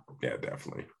 Yeah,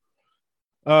 definitely.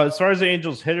 As far as the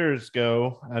Angels hitters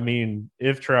go, I mean,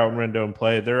 if Trout and Rendon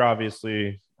play, they're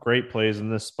obviously great plays in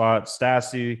this spot.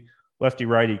 Stassi,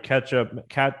 lefty-righty catcher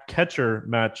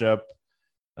matchup.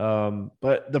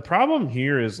 But the problem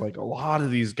here is, like, a lot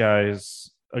of these guys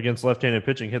against left-handed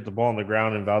pitching hit the ball on the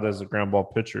ground, and Valdez is a ground ball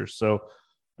pitcher. So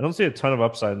I don't see a ton of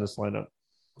upside in this lineup.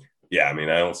 Yeah, I mean,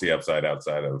 I don't see upside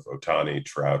outside of Ohtani,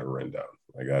 Trout, or Rendon.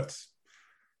 Like, that's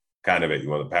kind of it. You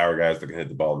want the power guys that can hit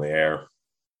the ball in the air.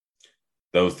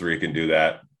 Those 3 can do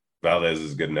that. Valdez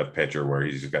is a good enough pitcher where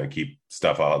he's just going to keep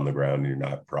stuff out on the ground, and you're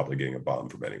not probably getting a bomb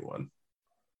from anyone.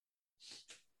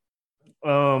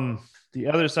 The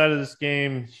other side of this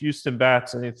game, Houston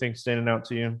bats, anything standing out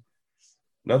to you?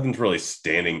 Nothing's really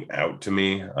standing out to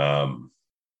me. I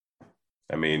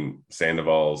mean,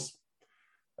 Sandoval's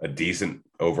a decent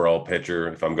overall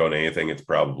pitcher. If I'm going to anything, it's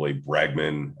probably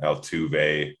Bregman,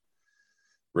 Altuve,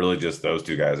 really just those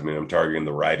 2 guys. I mean, I'm targeting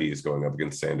the righties going up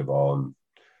against Sandoval, and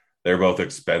they're both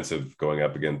expensive going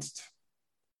up against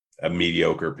a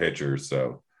mediocre pitcher.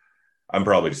 So I'm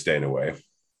probably just staying away.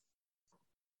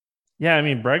 Yeah, I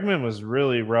mean, Bregman was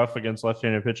really rough against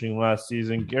left-handed pitching last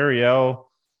season. Gurriel,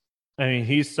 I mean,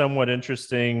 he's somewhat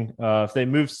interesting. If they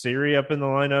move Siri up in the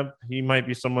lineup, he might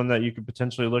be someone that you could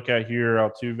potentially look at here.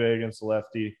 Altuve against the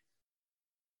lefty.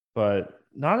 But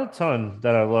not a ton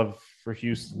that I love for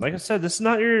Houston. Like I said, this is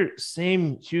not your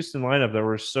same Houston lineup that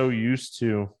we're so used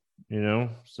to,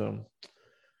 So,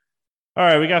 all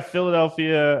right, we got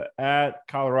Philadelphia at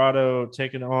Colorado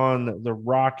taking on the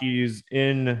Rockies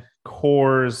in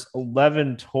Coors.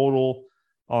 11 total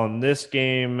on this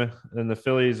game, and the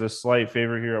Phillies a slight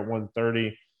favorite here at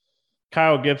 130.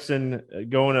 Kyle Gibson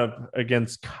going up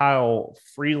against Kyle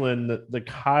Freeland. The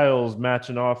Kyles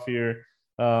matching off here.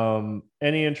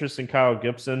 Any interest in Kyle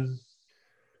Gibson?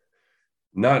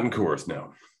 Not in Coors,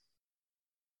 no.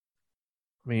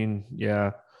 I mean,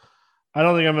 yeah. I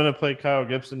don't think I'm going to play Kyle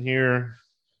Gibson here.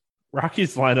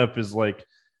 Rockies lineup is like,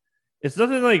 it's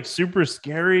nothing like super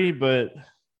scary, but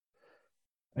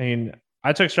I mean,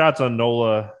 I took shots on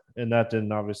Nola, and that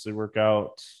didn't obviously work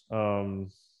out.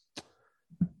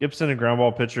 Gibson, a ground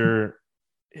ball pitcher.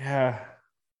 Yeah,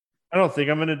 I don't think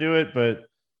I'm going to do it, but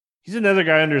he's another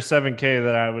guy under 7K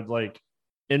that I would, like,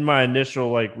 in my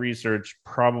initial, like, research,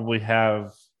 probably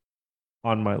have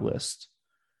on my list.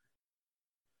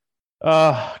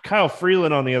 Kyle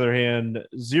Freeland, on the other hand,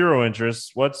 zero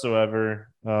interest whatsoever.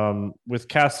 With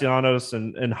Castellanos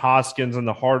and Hoskins in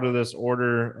the heart of this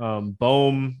order,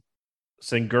 Bohm,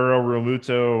 Segura,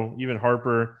 Realmuto, even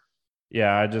Harper.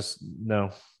 Yeah, I just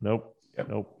nope.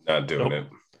 Not doing it.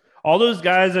 All those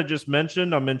guys I just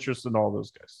mentioned, I'm interested in all those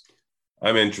guys.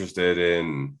 I'm interested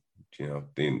in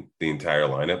the entire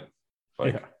lineup.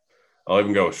 I'll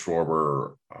even go with Schwarber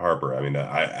or Harper. I mean,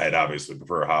 I'd obviously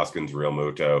prefer Hoskins,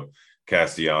 Realmuto,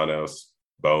 Castellanos,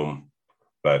 Bohm,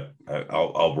 but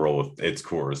I'll roll with its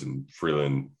Coors, and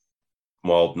Freeland,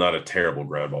 while not a terrible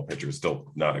ground ball pitcher, is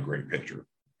still not a great pitcher.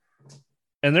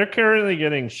 And they're currently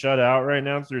getting shut out right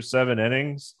now through 7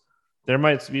 innings. There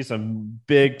might be some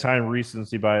big time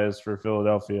recency bias for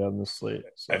Philadelphia on this slate.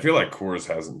 So. I feel like Coors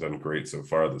hasn't done great so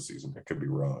far this season. I could be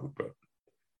wrong, but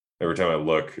every time I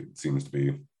look, it seems to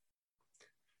be.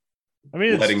 I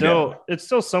mean, it's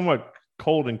still somewhat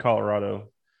cold in Colorado,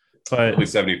 but it'll be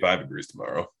 75 degrees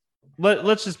tomorrow.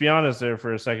 Let's just be honest there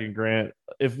for a second, Grant.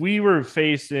 If we were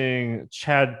facing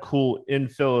Chad Kuhl in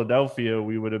Philadelphia,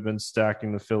 we would have been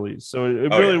stacking the Phillies. So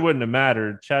it really wouldn't have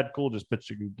mattered. Chad Kuhl just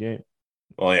pitched a good game.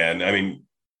 Well, yeah, and I mean,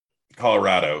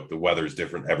 Colorado, the weather's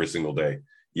different every single day.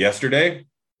 Yesterday,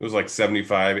 it was like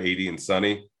 75, 80, and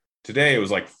sunny. Today, it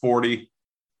was like 40.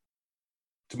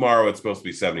 Tomorrow, it's supposed to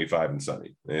be 75 and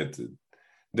sunny.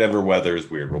 Denver weather is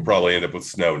weird. We'll probably end up with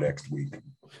snow next week.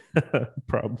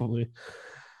 Probably.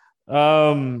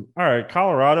 All right,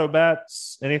 Colorado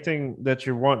bats. Anything that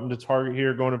you're wanting to target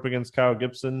here going up against Kyle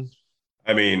Gibson?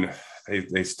 I mean,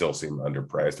 they still seem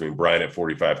underpriced. I mean, Bryant at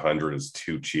 4,500 is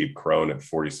too cheap. Crone at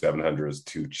 4,700 is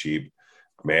too cheap.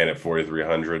 Man at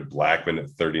 4,300. Blackman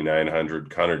at 3,900.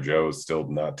 Connor Joe is still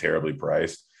not terribly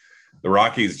priced. The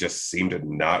Rockies just seem to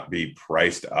not be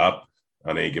priced up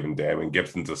on any given day. I mean,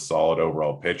 Gibson's a solid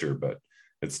overall pitcher, but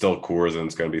it's still Coors and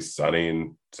it's going to be sunny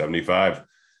and 75.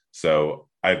 So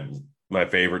my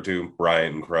favorite two,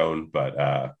 Bryant and Crone,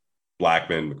 but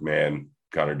Blackman, McMahon,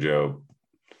 Connor Joe,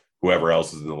 whoever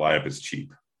else is in the lineup is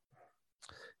cheap.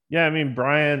 Yeah, I mean,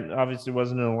 Bryant obviously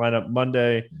wasn't in the lineup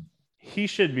Monday. He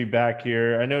should be back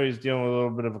here. I know he's dealing with a little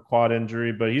bit of a quad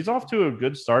injury, but he's off to a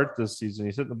good start this season.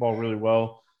 He's hitting the ball really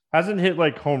well. Hasn't hit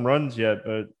like home runs yet,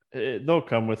 but they'll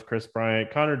come with Chris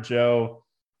Bryant. Connor Joe,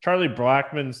 Charlie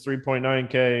Blackman's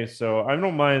 3.9K. So I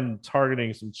don't mind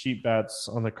targeting some cheap bats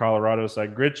on the Colorado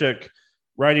side. Grichuk,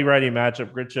 righty-righty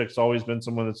matchup. Grichuk's always been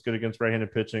someone that's good against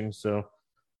right-handed pitching. So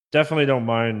definitely don't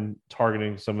mind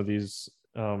targeting some of these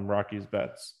Rockies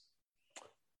bets.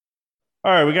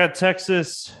 All right, we got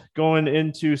Texas going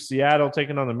into Seattle,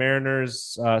 taking on the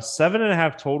Mariners.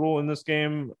 7.5 total in this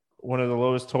game, one of the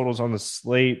lowest totals on the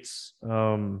slate.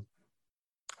 The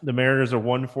Mariners are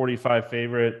 145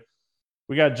 favorite.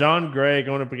 We got John Gray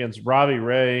going up against Robbie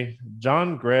Ray.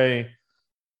 John Gray,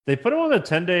 they put him on the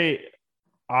 10-day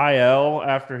IL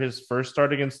after his first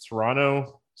start against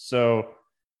Toronto. So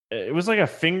it was like a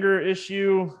finger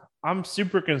issue. I'm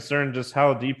super concerned just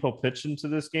how deep he'll pitch into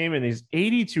this game. And he's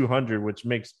 8,200, which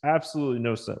makes absolutely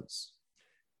no sense.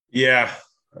 Yeah.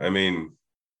 I mean,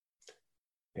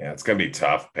 yeah, it's going to be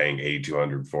tough paying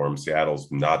 8,200 for him.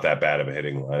 Seattle's not that bad of a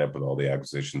hitting lineup with all the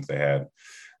acquisitions they had in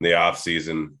the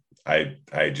offseason.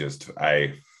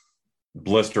 I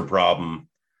blister problem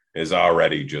is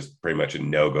already just pretty much a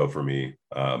no-go for me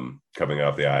coming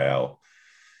off the IL.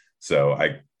 So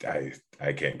I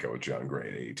can't go with John Gray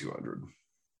at 8,200.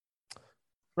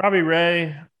 Robbie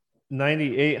Ray,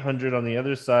 9,800 on the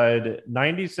other side,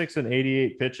 96 and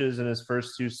 88 pitches in his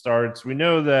first two starts. We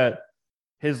know that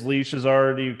his leash is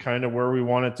already kind of where we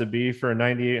want it to be for a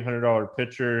 $9,800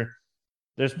 pitcher.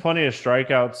 There's plenty of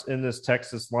strikeouts in this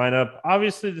Texas lineup.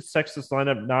 Obviously, this Texas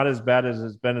lineup not as bad as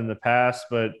it's been in the past,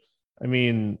 but I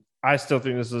mean, I still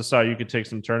think this is a side you could take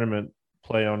some tournament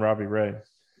play on Robbie Ray.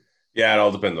 Yeah, it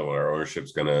all depends on what our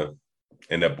ownership's going to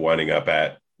end up winding up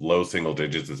at. Low single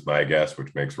digits is my guess,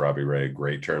 which makes Robbie Ray a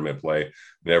great tournament play.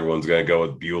 And everyone's going to go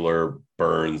with Buehler,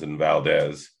 Burns, and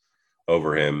Valdez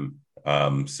over him.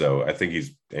 So I think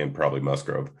and probably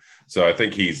Musgrove. So I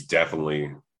think he's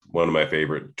definitely one of my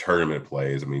favorite tournament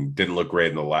plays. I mean, didn't look great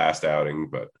in the last outing,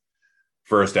 but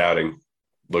first outing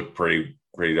looked pretty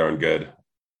darn good.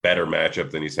 Better matchup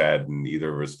than he's had in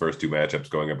either of his first two matchups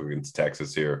going up against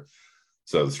Texas here.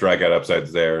 So the strikeout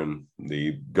upside's there, and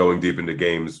the going deep into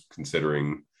games,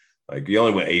 considering like he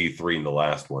only went 83 in the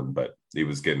last one, but he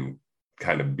was getting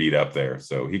kind of beat up there.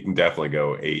 So he can definitely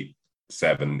go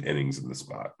 8-7 innings in the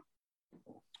spot.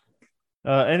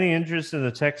 Any interest in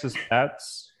the Texas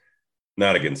bats?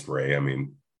 Not against Ray. I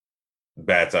mean,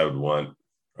 bats I would want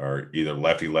are either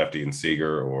lefty and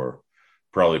Seager, or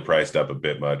probably priced up a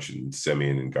bit much in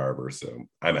Simeon and Garver. So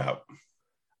I'm out.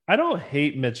 I don't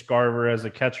hate Mitch Garver as a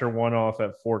catcher one-off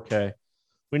at 4K.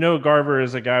 We know Garver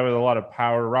is a guy with a lot of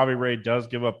power. Robbie Ray does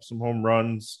give up some home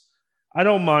runs. I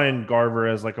don't mind Garver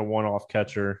as like a one-off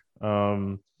catcher,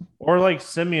 or like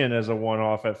Simeon as a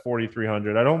one-off at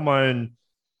 4,300. I don't mind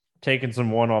taking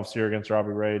some one-offs here against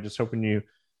Robbie Ray, just hoping you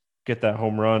get that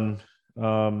home run.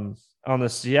 On the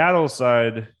Seattle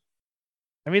side,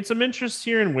 I mean, some interest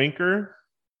here in Winker.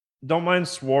 Don't mind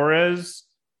Suarez.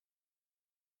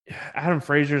 Adam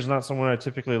Frazier is not someone I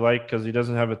typically like because he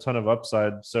doesn't have a ton of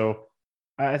upside. So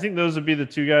I think those would be the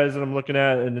two guys that I'm looking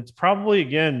at. And it's probably,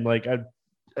 again, like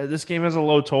this game has a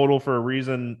low total for a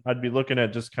reason. I'd be looking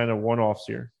at just kind of one-offs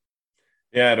here.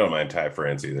 Yeah, I don't mind Ty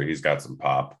France either. He's got some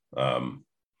pop.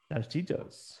 As he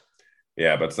does.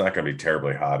 Yeah, but it's not going to be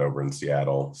terribly hot over in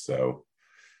Seattle. So,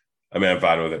 I mean, I'm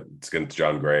fine with it. It's against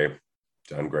John Gray.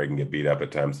 John Gray can get beat up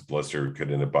at times. The blister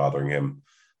could end up bothering him.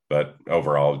 But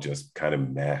overall, just kind of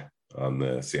meh on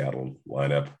the Seattle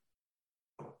lineup.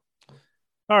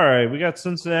 All right, we got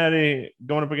Cincinnati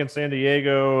going up against San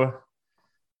Diego.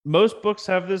 Most books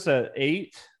have this at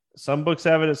 8. Some books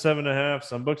have it at 7.5.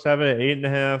 Some books have it at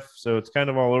 8.5. So it's kind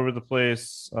of all over the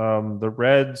place. The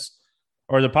Reds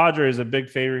or the Padres a big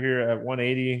favorite here at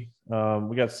 180.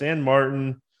 We got San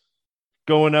Martin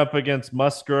going up against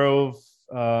Musgrove.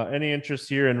 Any interest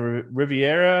here in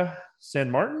Riviera,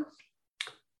 San Martin?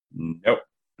 Nope.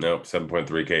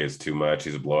 7.3K is too much.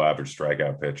 He's a below average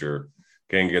strikeout pitcher.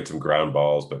 Can get some ground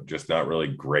balls, but just not really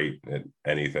great at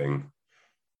anything.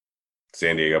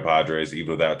 San Diego Padres,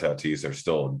 even without Tatis, are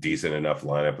still a decent enough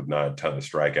lineup with not a ton of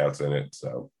strikeouts in it.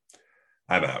 So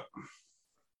I'm out.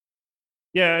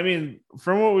 Yeah, I mean,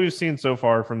 from what we've seen so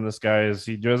far from this guy is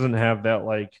he doesn't have that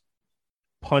like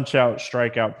punch out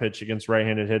strikeout pitch against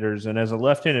right-handed hitters. And as a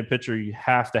left-handed pitcher, you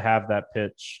have to have that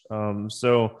pitch.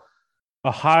 So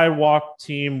a high walk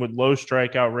team with low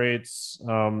strikeout rates.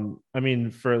 I mean,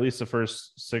 for at least the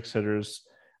first 6 hitters,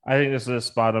 I think this is a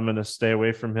spot I'm going to stay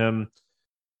away from him.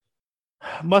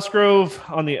 Musgrove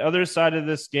on the other side of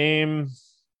this game.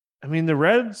 I mean, the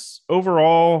Reds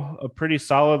overall a pretty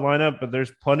solid lineup, but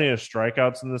there's plenty of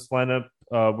strikeouts in this lineup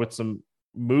with some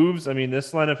moves. I mean,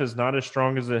 this lineup is not as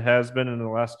strong as it has been in the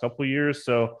last couple of years.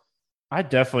 So I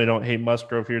definitely don't hate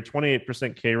Musgrove here.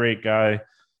 28% K rate guy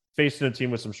facing a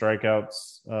team with some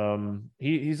strikeouts.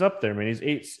 He's up there, man.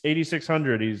 He's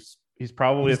 8,600. He's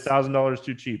probably $1,000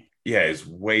 too cheap. Yeah, he's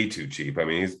way too cheap. I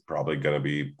mean, he's probably going to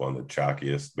be one of the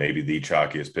chalkiest, maybe the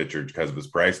chalkiest pitcher because of his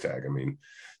price tag. I mean,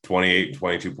 28 and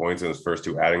 22 points in his first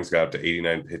 2 outings, got up to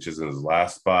 89 pitches in his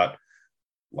last spot.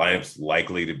 Lineup's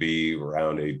likely to be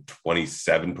around a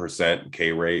 27%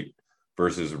 K rate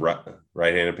versus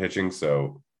right-handed pitching.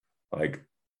 So, like,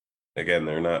 again,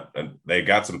 they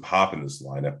got some pop in this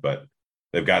lineup, but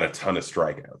they've got a ton of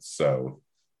strikeouts. So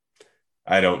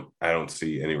I don't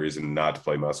see any reason not to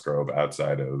play Musgrove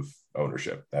outside of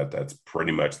ownership. That's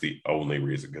pretty much the only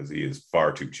reason, because he is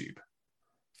far too cheap.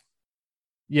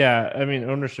 Yeah, I mean,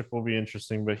 ownership will be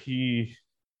interesting, but he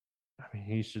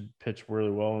should pitch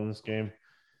really well in this game.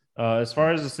 As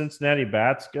far as the Cincinnati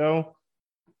bats go,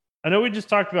 I know we just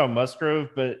talked about Musgrove,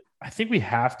 but I think we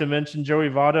have to mention Joey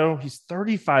Votto. He's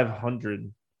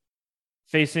 3,500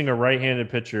 facing a right-handed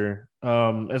pitcher.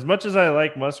 As much as I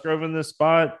like Musgrove in this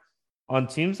spot, on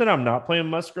teams that I'm not playing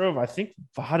Musgrove, I think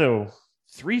Votto,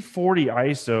 340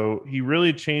 ISO, he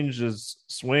really changed his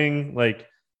swing. Like,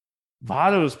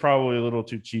 Votto is probably a little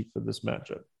too cheap for this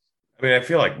matchup. I mean, I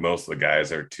feel like most of the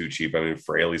guys are too cheap. I mean,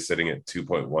 Fraley's sitting at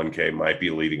 2.1K, might be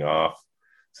leading off.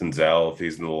 Senzel, if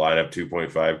he's in the lineup,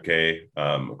 2.5K.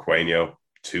 Aquino,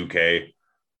 2K.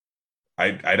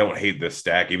 I don't hate this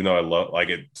stack, even though I love, like,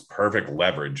 it's perfect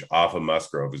leverage off of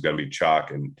Musgrove is going to be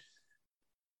chalk, and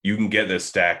you can get this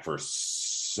stack for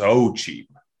so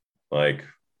cheap. Like,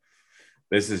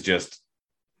 this is just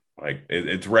like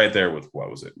it's right there with, what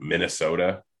was it,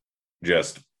 Minnesota?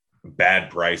 Just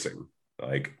bad pricing.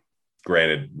 Like,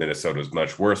 granted, Minnesota's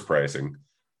much worse pricing,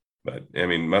 but I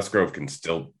mean, Musgrove can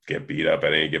still get beat up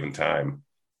at any given time.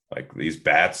 Like, these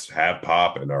bats have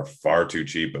pop and are far too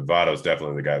cheap, but Votto's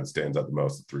definitely the guy that stands out the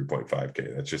most at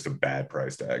 3.5K. That's just a bad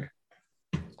price tag.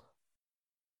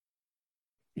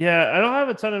 Yeah, I don't have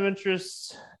a ton of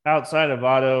interest outside of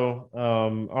Votto.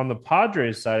 On the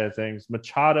Padres side of things,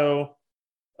 Machado,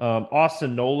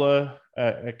 Austin Nola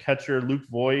at catcher, Luke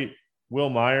Voigt, Will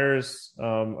Myers.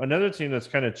 Another team that's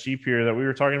kind of cheap here that we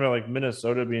were talking about, like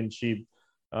Minnesota being cheap.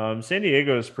 San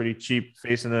Diego is pretty cheap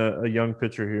facing a young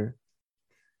pitcher here.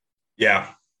 Yeah.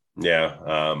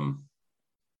 I mean,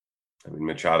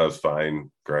 Machado's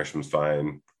fine. Gresham's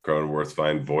fine. Cronenworth's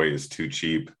fine. Voigt is too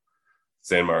cheap.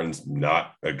 San Martin's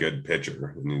not a good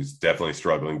pitcher, and he's definitely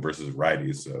struggling versus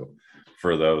righties. So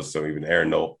for those, so even Aaron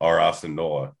Nola or Austin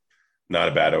Nola, not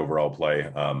a bad overall play.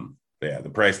 Yeah, the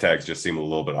price tags just seem a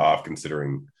little bit off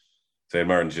considering San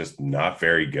Martin's just not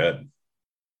very good.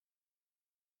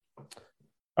 All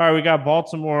right, we got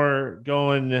Baltimore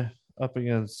going up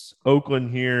against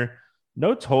Oakland here.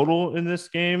 No total in this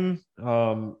game,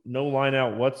 no line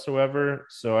out whatsoever.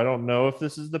 So I don't know if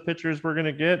this is the pitchers we're going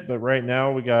to get, but right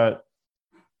now we got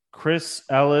Chris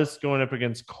Ellis going up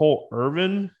against Cole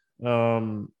Irvin.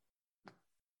 Gosh,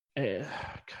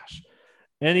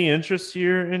 any interest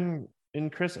here in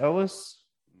Chris Ellis?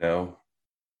 No,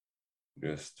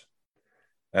 just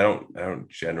I don't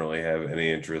generally have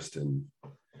any interest in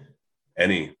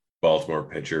any Baltimore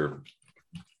pitcher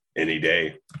any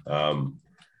day.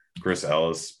 Chris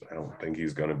Ellis, I don't think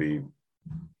he's going to be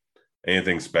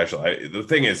anything special. The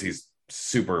thing is, he's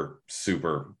super,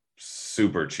 super,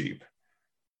 super cheap.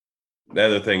 The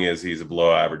other thing is he's a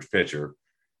below average pitcher.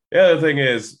 The other thing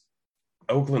is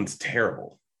Oakland's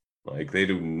terrible. Like, they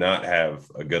do not have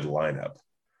a good lineup.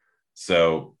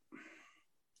 So,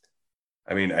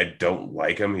 I mean, I don't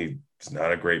like him. He's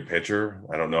not a great pitcher.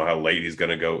 I don't know how late he's going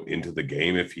to go into the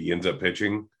game if he ends up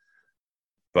pitching.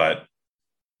 But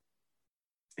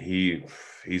he's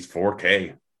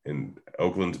 4K and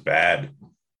Oakland's bad.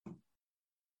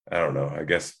 I don't know.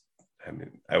 I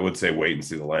mean, I would say wait and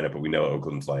see the lineup, but we know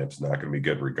Oakland's lineup's not going to be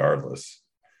good regardless.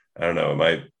 I don't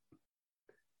know.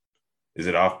 Is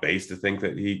it off base to think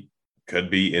that he could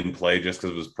be in play just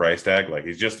because of his price tag. Like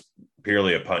he's just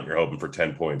purely a punt. You're hoping for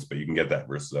 10 points, but you can get that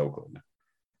versus Oakland.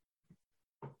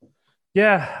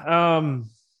 Yeah.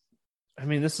 I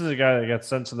mean, this is a guy that got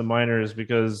sent to the minors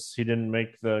because he didn't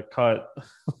make the cut,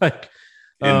 like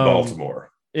in Baltimore.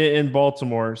 In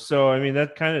Baltimore. So, I mean,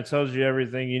 that kind of tells you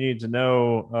everything you need to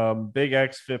know. Big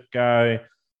XFIP guy,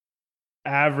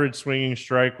 average swinging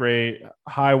strike rate,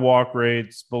 high walk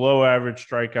rates, below average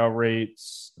strikeout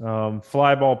rates,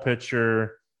 fly ball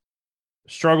pitcher,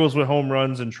 struggles with home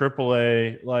runs in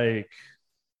AAA. Like,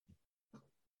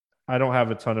 I don't have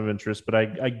a ton of interest, but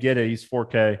I get it. He's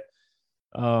 4K.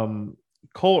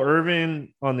 Cole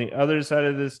Irvin on the other side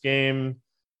of this game.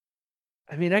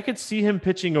 I mean, I could see him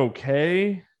pitching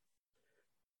okay,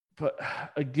 but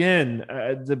again,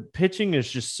 the pitching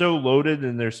is just so loaded,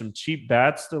 and there's some cheap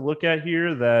bats to look at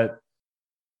here that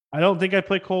I don't think I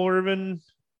play Cole Irvin.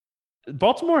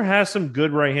 Baltimore has some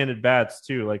good right-handed bats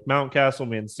too, like Mountcastle,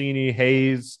 Mancini,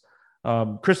 Hayes.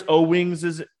 Chris Owings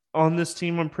is on this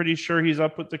team. I'm pretty sure he's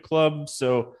up with the club.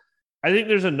 So I think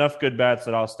there's enough good bats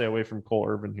that I'll stay away from Cole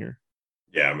Irvin here.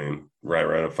 Yeah, I mean, right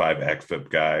around a 5 XFIP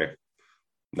guy.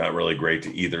 Not really great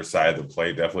to either side of the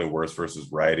plate. Definitely worse versus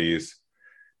righties.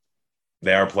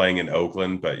 They are playing in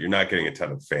Oakland, but you're not getting a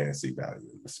ton of fantasy value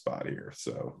in the spot here.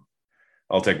 So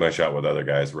I'll take my shot with other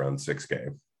guys around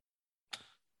 6K.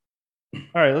 All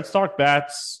right, let's talk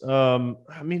bats. I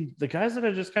mean, the guys that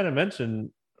I just kind of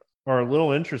mentioned are a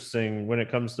little interesting when it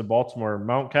comes to Baltimore.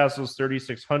 Mountcastle's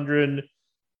 3,600.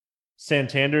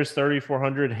 Santander's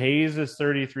 3,400. Hayes is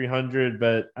 3,300.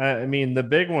 But, I mean, the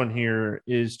big one here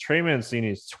is Trey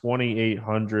Mancini's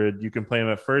 2,800. You can play him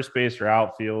at first base or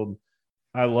outfield.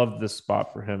 I love this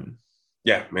spot for him.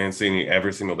 Yeah, Mancini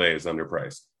every single day is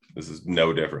underpriced. This is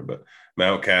no different. But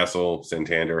Mountcastle,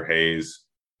 Santander, Hayes,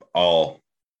 all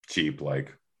cheap.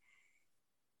 Like,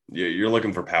 you're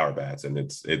looking for power bats, and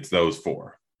it's those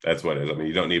four. That's what it is. I mean,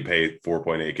 you don't need to pay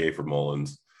 4.8K for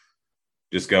Mullins.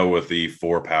 Just go with the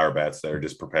 4 power bats that are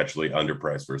just perpetually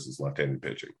underpriced versus left-handed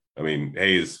pitching. I mean,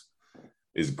 Hayes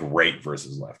is great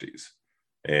versus lefties,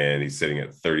 and he's sitting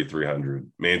at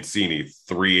 3,300. Mancini,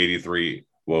 383,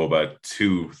 well, about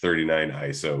 239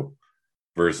 ISO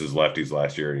versus lefties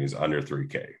last year, and he's under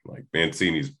 3K. Like,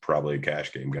 Mancini's probably a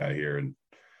cash game guy here and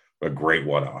a great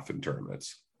one-off in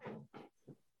tournaments.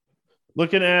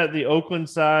 Looking at the Oakland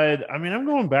side, I mean, I'm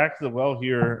going back to the well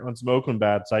here on some Oakland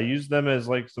bats. I use them as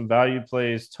like some value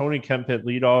plays. Tony Kemp hit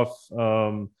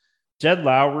leadoff. Jed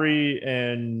Lowry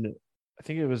and I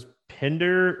think it was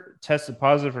Pinder tested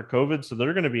positive for COVID, so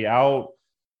they're going to be out.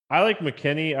 I like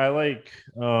McKinney. I like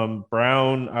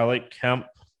Brown. I like Kemp.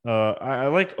 I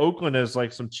like Oakland as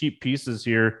like some cheap pieces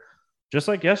here, just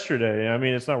like yesterday. I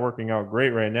mean, it's not working out great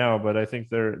right now, but I think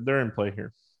they're in play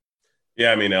here.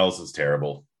 Yeah, I mean, Els is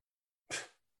terrible.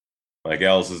 Like,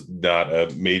 Els is not a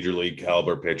major league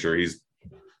caliber pitcher. He's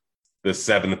the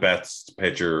 7th best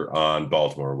pitcher on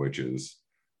Baltimore, which is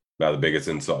about the biggest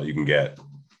insult you can get.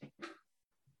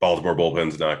 Baltimore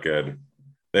bullpen's not good.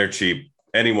 They're cheap.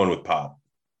 Anyone with pop,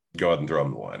 go ahead and throw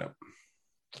them in the lineup.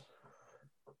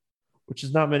 Which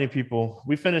is not many people.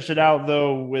 We finish it out,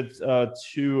 though, with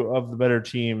 2 of the better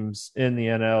teams in the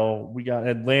NL. We got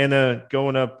Atlanta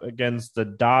going up against the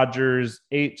Dodgers,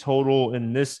 8 total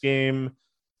in this game.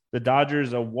 The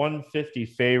Dodgers, a 150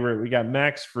 favorite. We got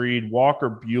Max Fried,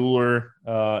 Walker Buehler.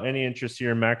 Any interest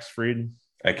here in Max Fried?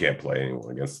 I can't play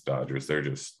anyone against the Dodgers. They're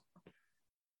just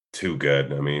too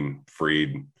good. I mean,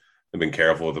 Fried, they've been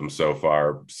careful with them so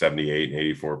far. 78 and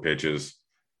 84 pitches.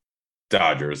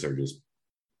 Dodgers are just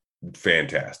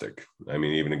fantastic. I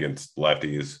mean, even against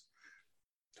lefties,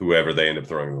 whoever they end up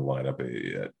throwing in the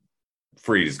lineup,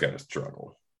 Fried is going to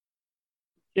struggle.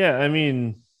 Yeah, I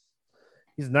mean,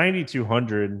 he's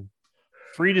 9,200.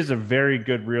 Fried is a very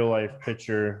good real-life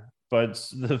pitcher, but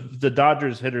the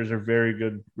Dodgers hitters are very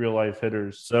good real-life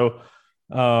hitters. So,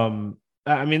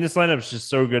 I mean, this lineup is just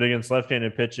so good against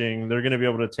left-handed pitching. They're going to be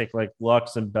able to take, like,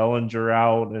 Lux and Bellinger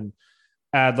out and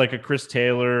add, like, a Chris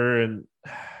Taylor. And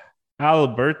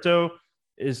Alberto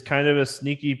is kind of a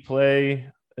sneaky play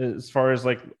as far as,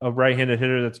 like, a right-handed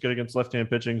hitter that's good against left-handed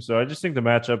pitching. So I just think the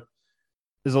matchup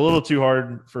is a little too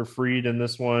hard for Fried in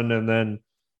this one. And then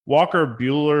Walker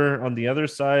Buehler on the other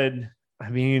side,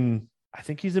 I mean, I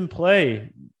think he's in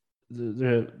play.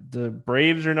 The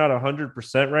Braves are not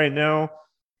 100% right now.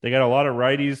 They got a lot of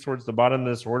righties towards the bottom of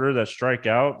this order that strike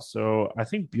out. So I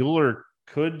think Buehler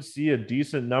could see a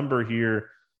decent number here.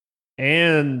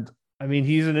 And, I mean,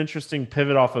 he's an interesting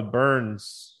pivot off of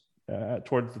Burns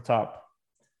towards the top.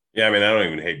 Yeah, I mean, I don't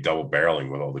even hate double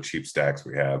barreling with all the cheap stacks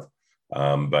we have.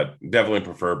 But definitely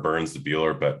prefer Burns to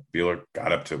Buehler. But Buehler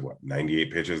got up to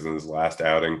 98 pitches in his last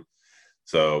outing.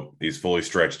 So he's fully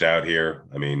stretched out here.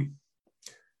 I mean,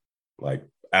 like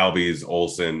Albies,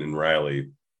 Olsen, and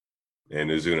Riley and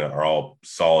Uzuna are all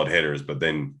solid hitters, but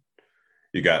then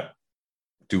you got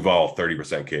Duvall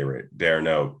 30% K rate,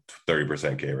 Darno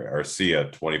 30% K rate, Arcia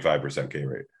 25% K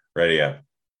rate, Redia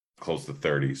close to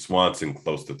 30, Swanson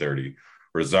close to 30,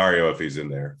 Rosario if he's in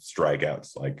there,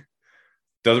 strikeouts. Like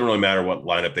doesn't really matter what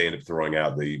lineup they end up throwing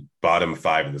out. The bottom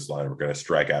 5 of this lineup are going to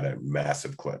strike out at a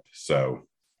massive clip. So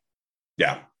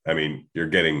yeah, I mean you're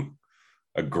getting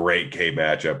a great K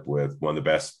matchup with one of the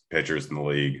best pitchers in the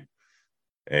league,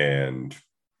 and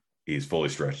he's fully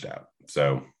stretched out.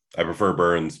 So I prefer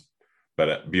Burns,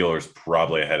 but Buehler's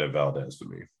probably ahead of Valdez to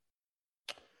me.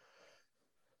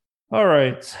 All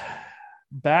right.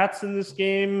 Bats in this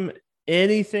game.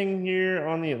 Anything here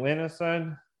on the Atlanta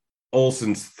side?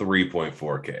 Olsen's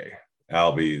 3.4K.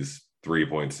 Albies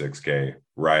 3.6K.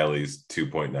 Riley's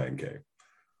 2.9K.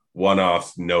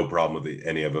 One-offs, no problem with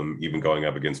any of them, even going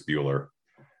up against Buehler,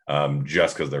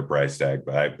 just because they're price tag.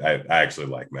 But I actually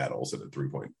like Matt Olson at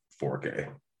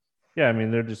 3.4K. Yeah, I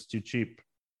mean, they're just too cheap.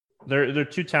 They're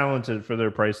too talented for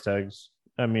their price tags.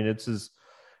 I mean, it's as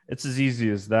easy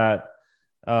as that.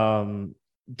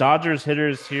 Dodgers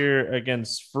hitters here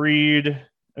against Fried.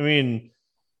 I mean,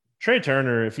 Trey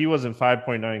Turner, if he wasn't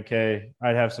 5.9K,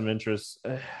 I'd have some interest.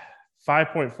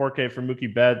 5.4K for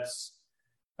Mookie Betts.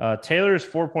 Taylor is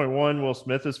 4.1. Will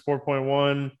Smith is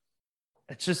 4.1.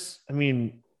 It's just, I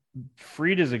mean,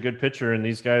 Fried is a good pitcher, and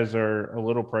these guys are a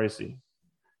little pricey.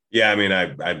 Yeah, I mean,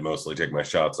 I'd mostly take my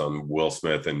shots on Will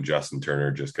Smith and Justin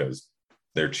Turner just because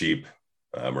they're cheap,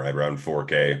 right around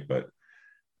 4K. But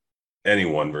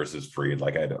anyone versus Fried,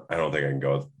 like I don't think I can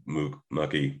go with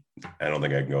Mookie. I don't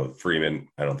think I can go with Freeman.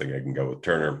 I don't think I can go with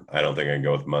Turner. I don't think I can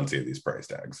go with Muncy at these price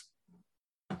tags.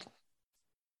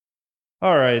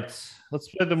 All right, let's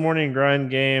play the morning grind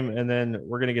game, and then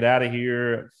we're going to get out of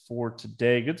here for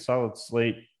today. Good solid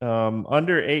slate.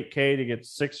 Under 8K to get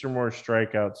 6 or more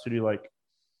strikeouts. Who do you like?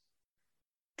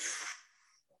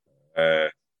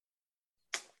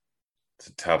 It's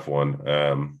a tough one.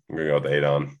 I'm going to go with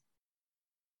Adon.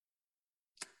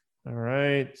 All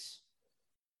right.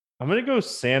 I'm going to go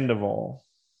Sandoval.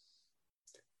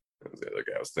 That was the other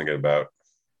guy I was thinking about.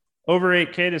 Over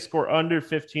 8K to score under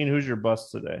 15. Who's your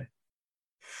bust today?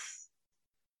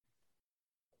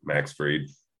 Max Fried.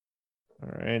 All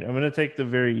right. I'm going to take the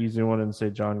very easy one and say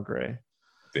John Gray.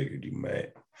 Figured you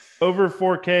might. Over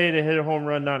 4K to hit a home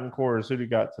run, not in Coors. Who do you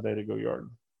got today to go yard?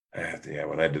 Yeah,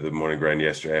 when I did the morning grind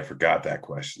yesterday, I forgot that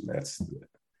question. That's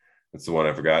the one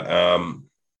I forgot.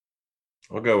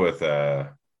 I'll go with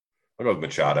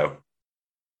Machado.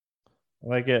 I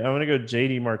like it. I'm going to go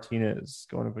JD Martinez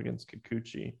going up against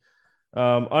Kikuchi.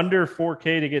 Under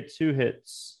 4K to get 2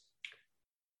 hits.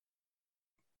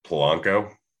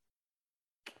 Polanco.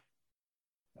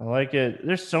 I like it.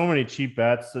 There's so many cheap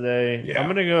bats today. Yeah. I'm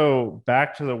going to go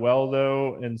back to the well,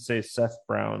 though, and say Seth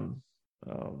Brown.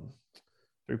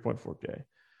 3.4K.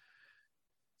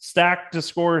 Stack to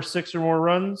score 6 or more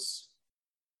runs.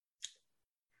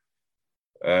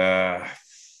 I'll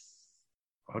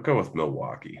go with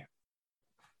Milwaukee.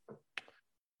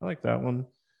 I like that one.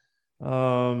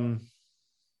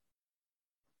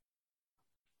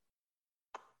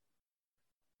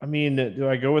 I mean, do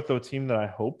I go with the team that I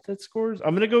hope that scores?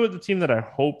 I'm going to go with the team that I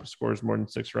hope scores more than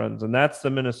 6 runs, and that's the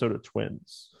Minnesota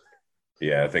Twins.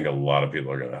 Yeah, I think a lot of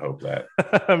people are going to hope that.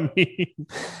 I mean,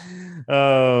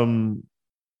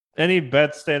 any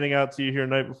bets standing out to you here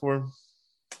night before?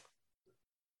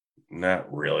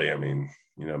 Not really. I mean,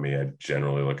 you know me, I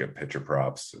generally look at pitcher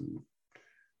props and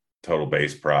total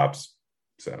base props.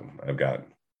 So I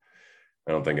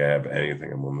don't think I have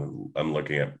anything. I'm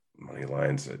looking at money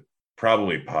lines at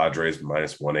probably Padres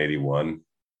minus 181.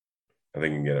 I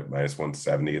think you can get it minus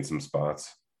 170 in some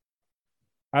spots.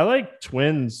 I like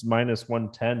Twins minus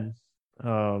 110.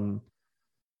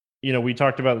 We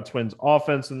talked about the Twins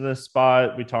offense in this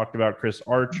spot. We talked about Chris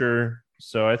Archer.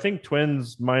 So I think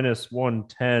Twins minus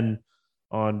 110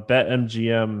 on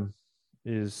BetMGM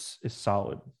is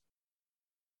solid.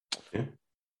 Yeah.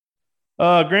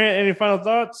 Grant, any final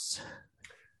thoughts?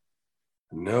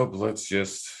 Nope. Let's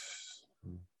just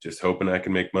hoping I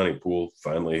can make money. Poole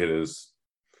finally hit his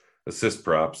assist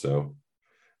prop.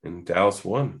 And Dallas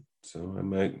won. So I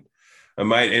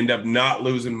might end up not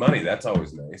losing money. That's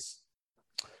always nice.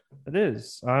 It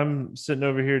is. I'm sitting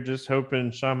over here just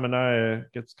hoping Sean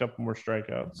Manaea gets a couple more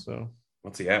strikeouts. So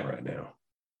what's he at right now?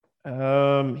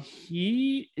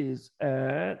 He is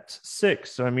at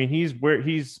 6. So I mean, he's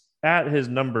at his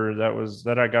number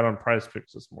that I got on Prize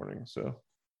Picks this morning. So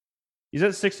he's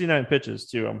at 69 pitches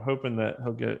too. I'm hoping that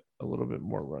he'll get a little bit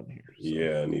more run here. So.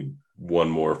 Yeah, and he one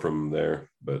more from there,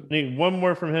 but I need one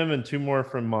more from him and two more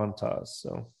from Montas.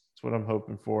 So that's what I'm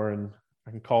hoping for, and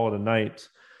I can call it a night.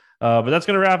 But that's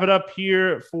going to wrap it up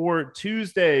here for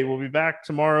Tuesday. We'll be back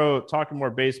tomorrow talking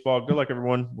more baseball. Good luck,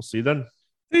 everyone. We'll see you then.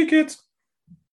 hey, kids.